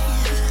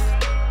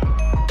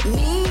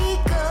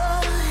 Nico,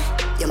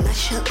 you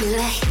mash up my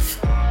life.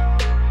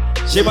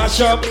 She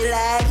mash up.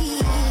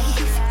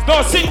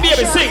 No, sing,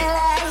 baby, sing.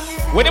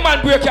 When the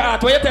man break your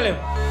heart, what you tell him?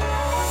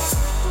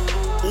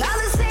 Not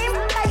the same I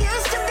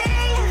used to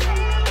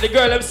be. The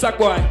girl, them suck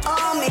boy.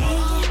 On me,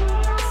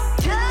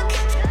 took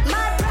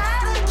my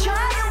private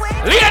joy away.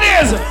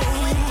 Ladies!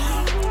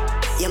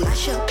 You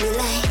mash up my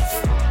life.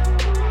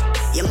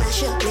 You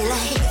mash up my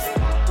life.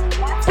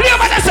 Play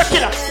about that's a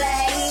killer.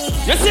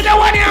 You see that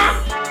one here?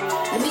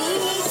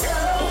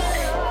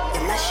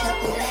 You mash up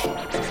my life.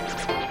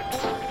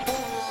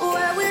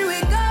 Where will we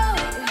go?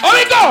 Where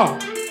we go?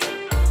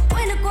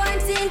 When the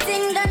quarantine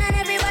thing done and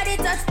everybody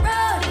touch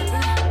road.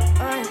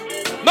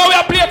 Now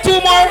we'll play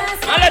two more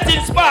and let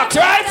it spark,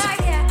 right?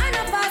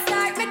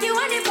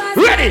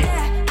 Ready?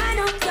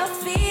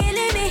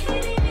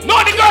 No,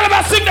 the girl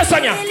about sing the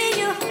song, yeah.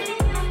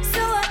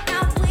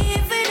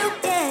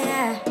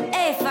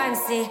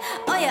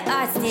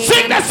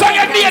 Sing the song,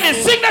 yeah,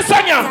 ladies. Sing the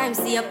song, yeah. Time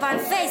see up on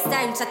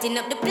FaceTime, chatting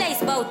up the place,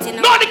 bout you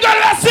know. No, the girl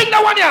about sing the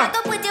one, yeah.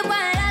 Put your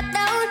body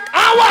lockdown.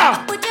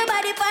 Awa. Put your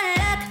body on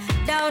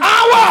lockdown.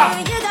 Awa.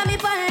 You got me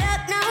on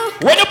lock now.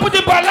 When you put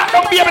it on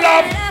lockdown, baby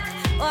love.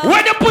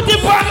 When you put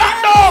it on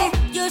lockdown.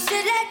 You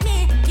should let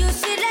me, you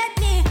should let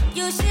me,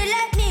 you should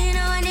let me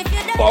know. And if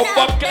you don't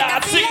Bump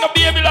class, sing the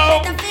baby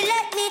love.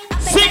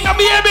 Sing the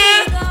baby.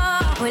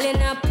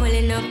 Pulling up,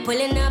 pulling up,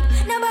 pulling up.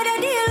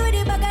 Nobody deal with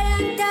the back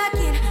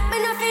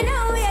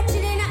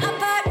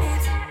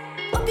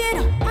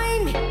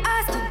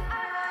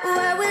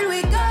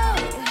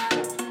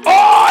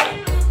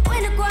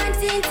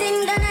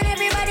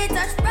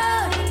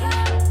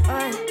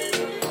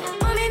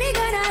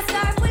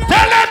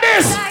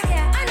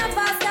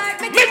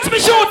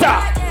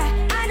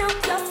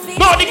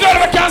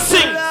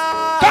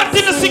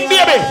Continue sing,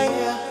 baby.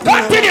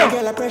 Continue.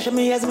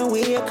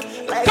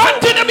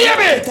 Continue,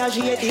 baby.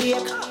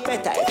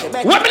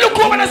 When me look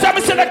over and say,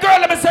 me say the girl,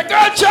 let me say,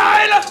 girl,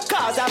 child.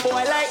 Cause a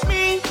boy like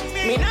me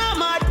not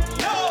mad.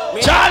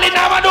 Charlie,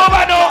 now mad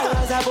over, no.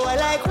 Cause a boy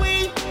like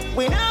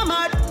we not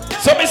mad.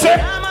 So me say,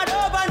 we not mad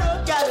over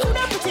no girl.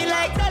 Coulda pretty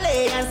like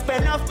Dolly and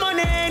spend enough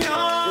money,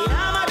 no. We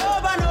not mad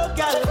over no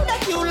girl. Coulda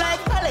cute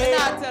like Dolly.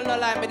 I tell no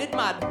lie, me did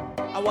mad.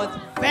 I was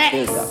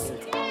vexed.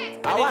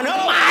 I want no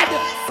mad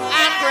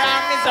and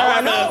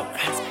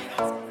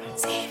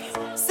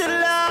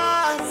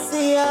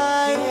Selassie,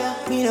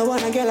 me no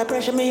wanna girl a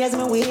pressure me as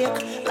me wake.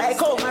 Like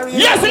how Maria.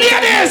 yes,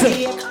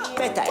 ladies.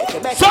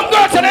 Some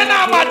girls say they're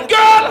not mad,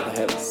 girl.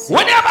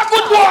 When you have a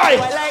good boy,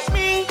 like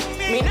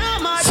me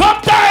not mad.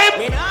 sometime,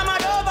 We not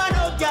mad over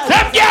no girl.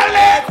 them girl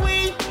like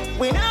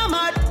we not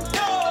mad.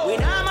 We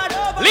not mad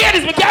over.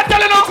 Ladies, we can't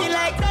tell you no.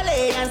 Like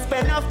Dolly and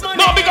spend enough money.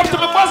 No, big up to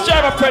my bus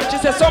driver friend. She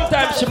said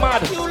sometimes she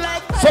mad.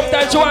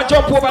 Sometimes she want to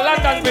jump over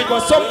London Bridge,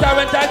 but sometimes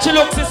when time she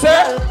looks, she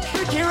say,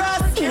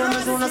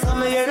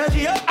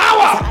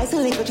 Hour!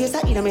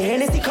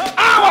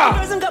 Hour!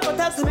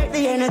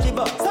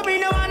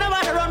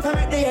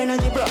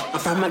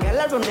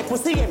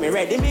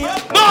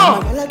 No!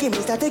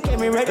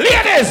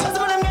 Ladies!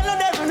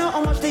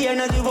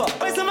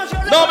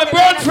 No, my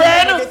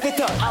girlfriend!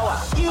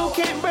 You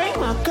can't break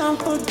my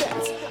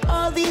confidence.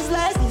 All these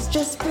lies is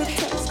just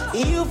pretense.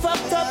 You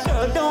fucked up,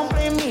 girl, don't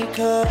blame me,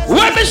 cause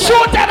when me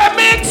shoot at a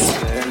mix!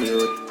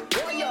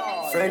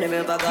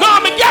 No,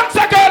 I'm a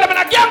gangster girl, I'm in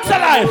a gangster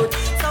life!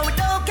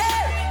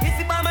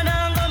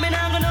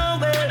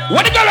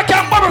 When the girl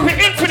can bubble for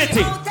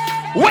infinity!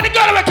 When the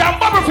girl can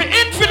bubble for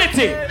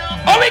infinity!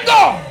 Oh, we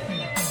go!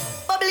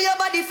 Bubble your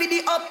body for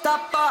the up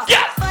top part.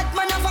 Yeah! Fat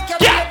man, you fuck your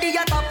Yeah! body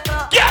at top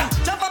top. Yeah!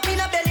 Jump up in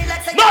a belly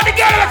like No, the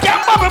girl can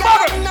bubble,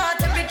 bubble!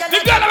 The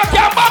girl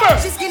can bubble!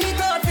 She skinny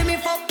girl for me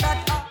fuck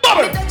that up.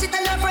 Bubble! Me touch it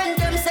and your friend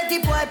them set the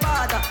boy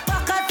bother.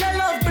 Back at your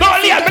love. No,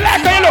 Leon, me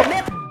like how you look!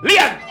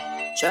 Leon!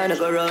 Tryna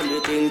go round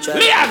the thing, tryna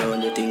Leon! go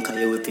round the thing, cause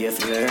you will pay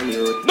for your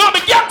youth. No, me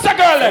gangster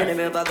girl then!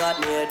 Never got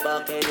me head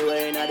back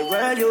anywhere in the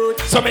world, youth.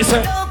 So me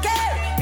say, Okay,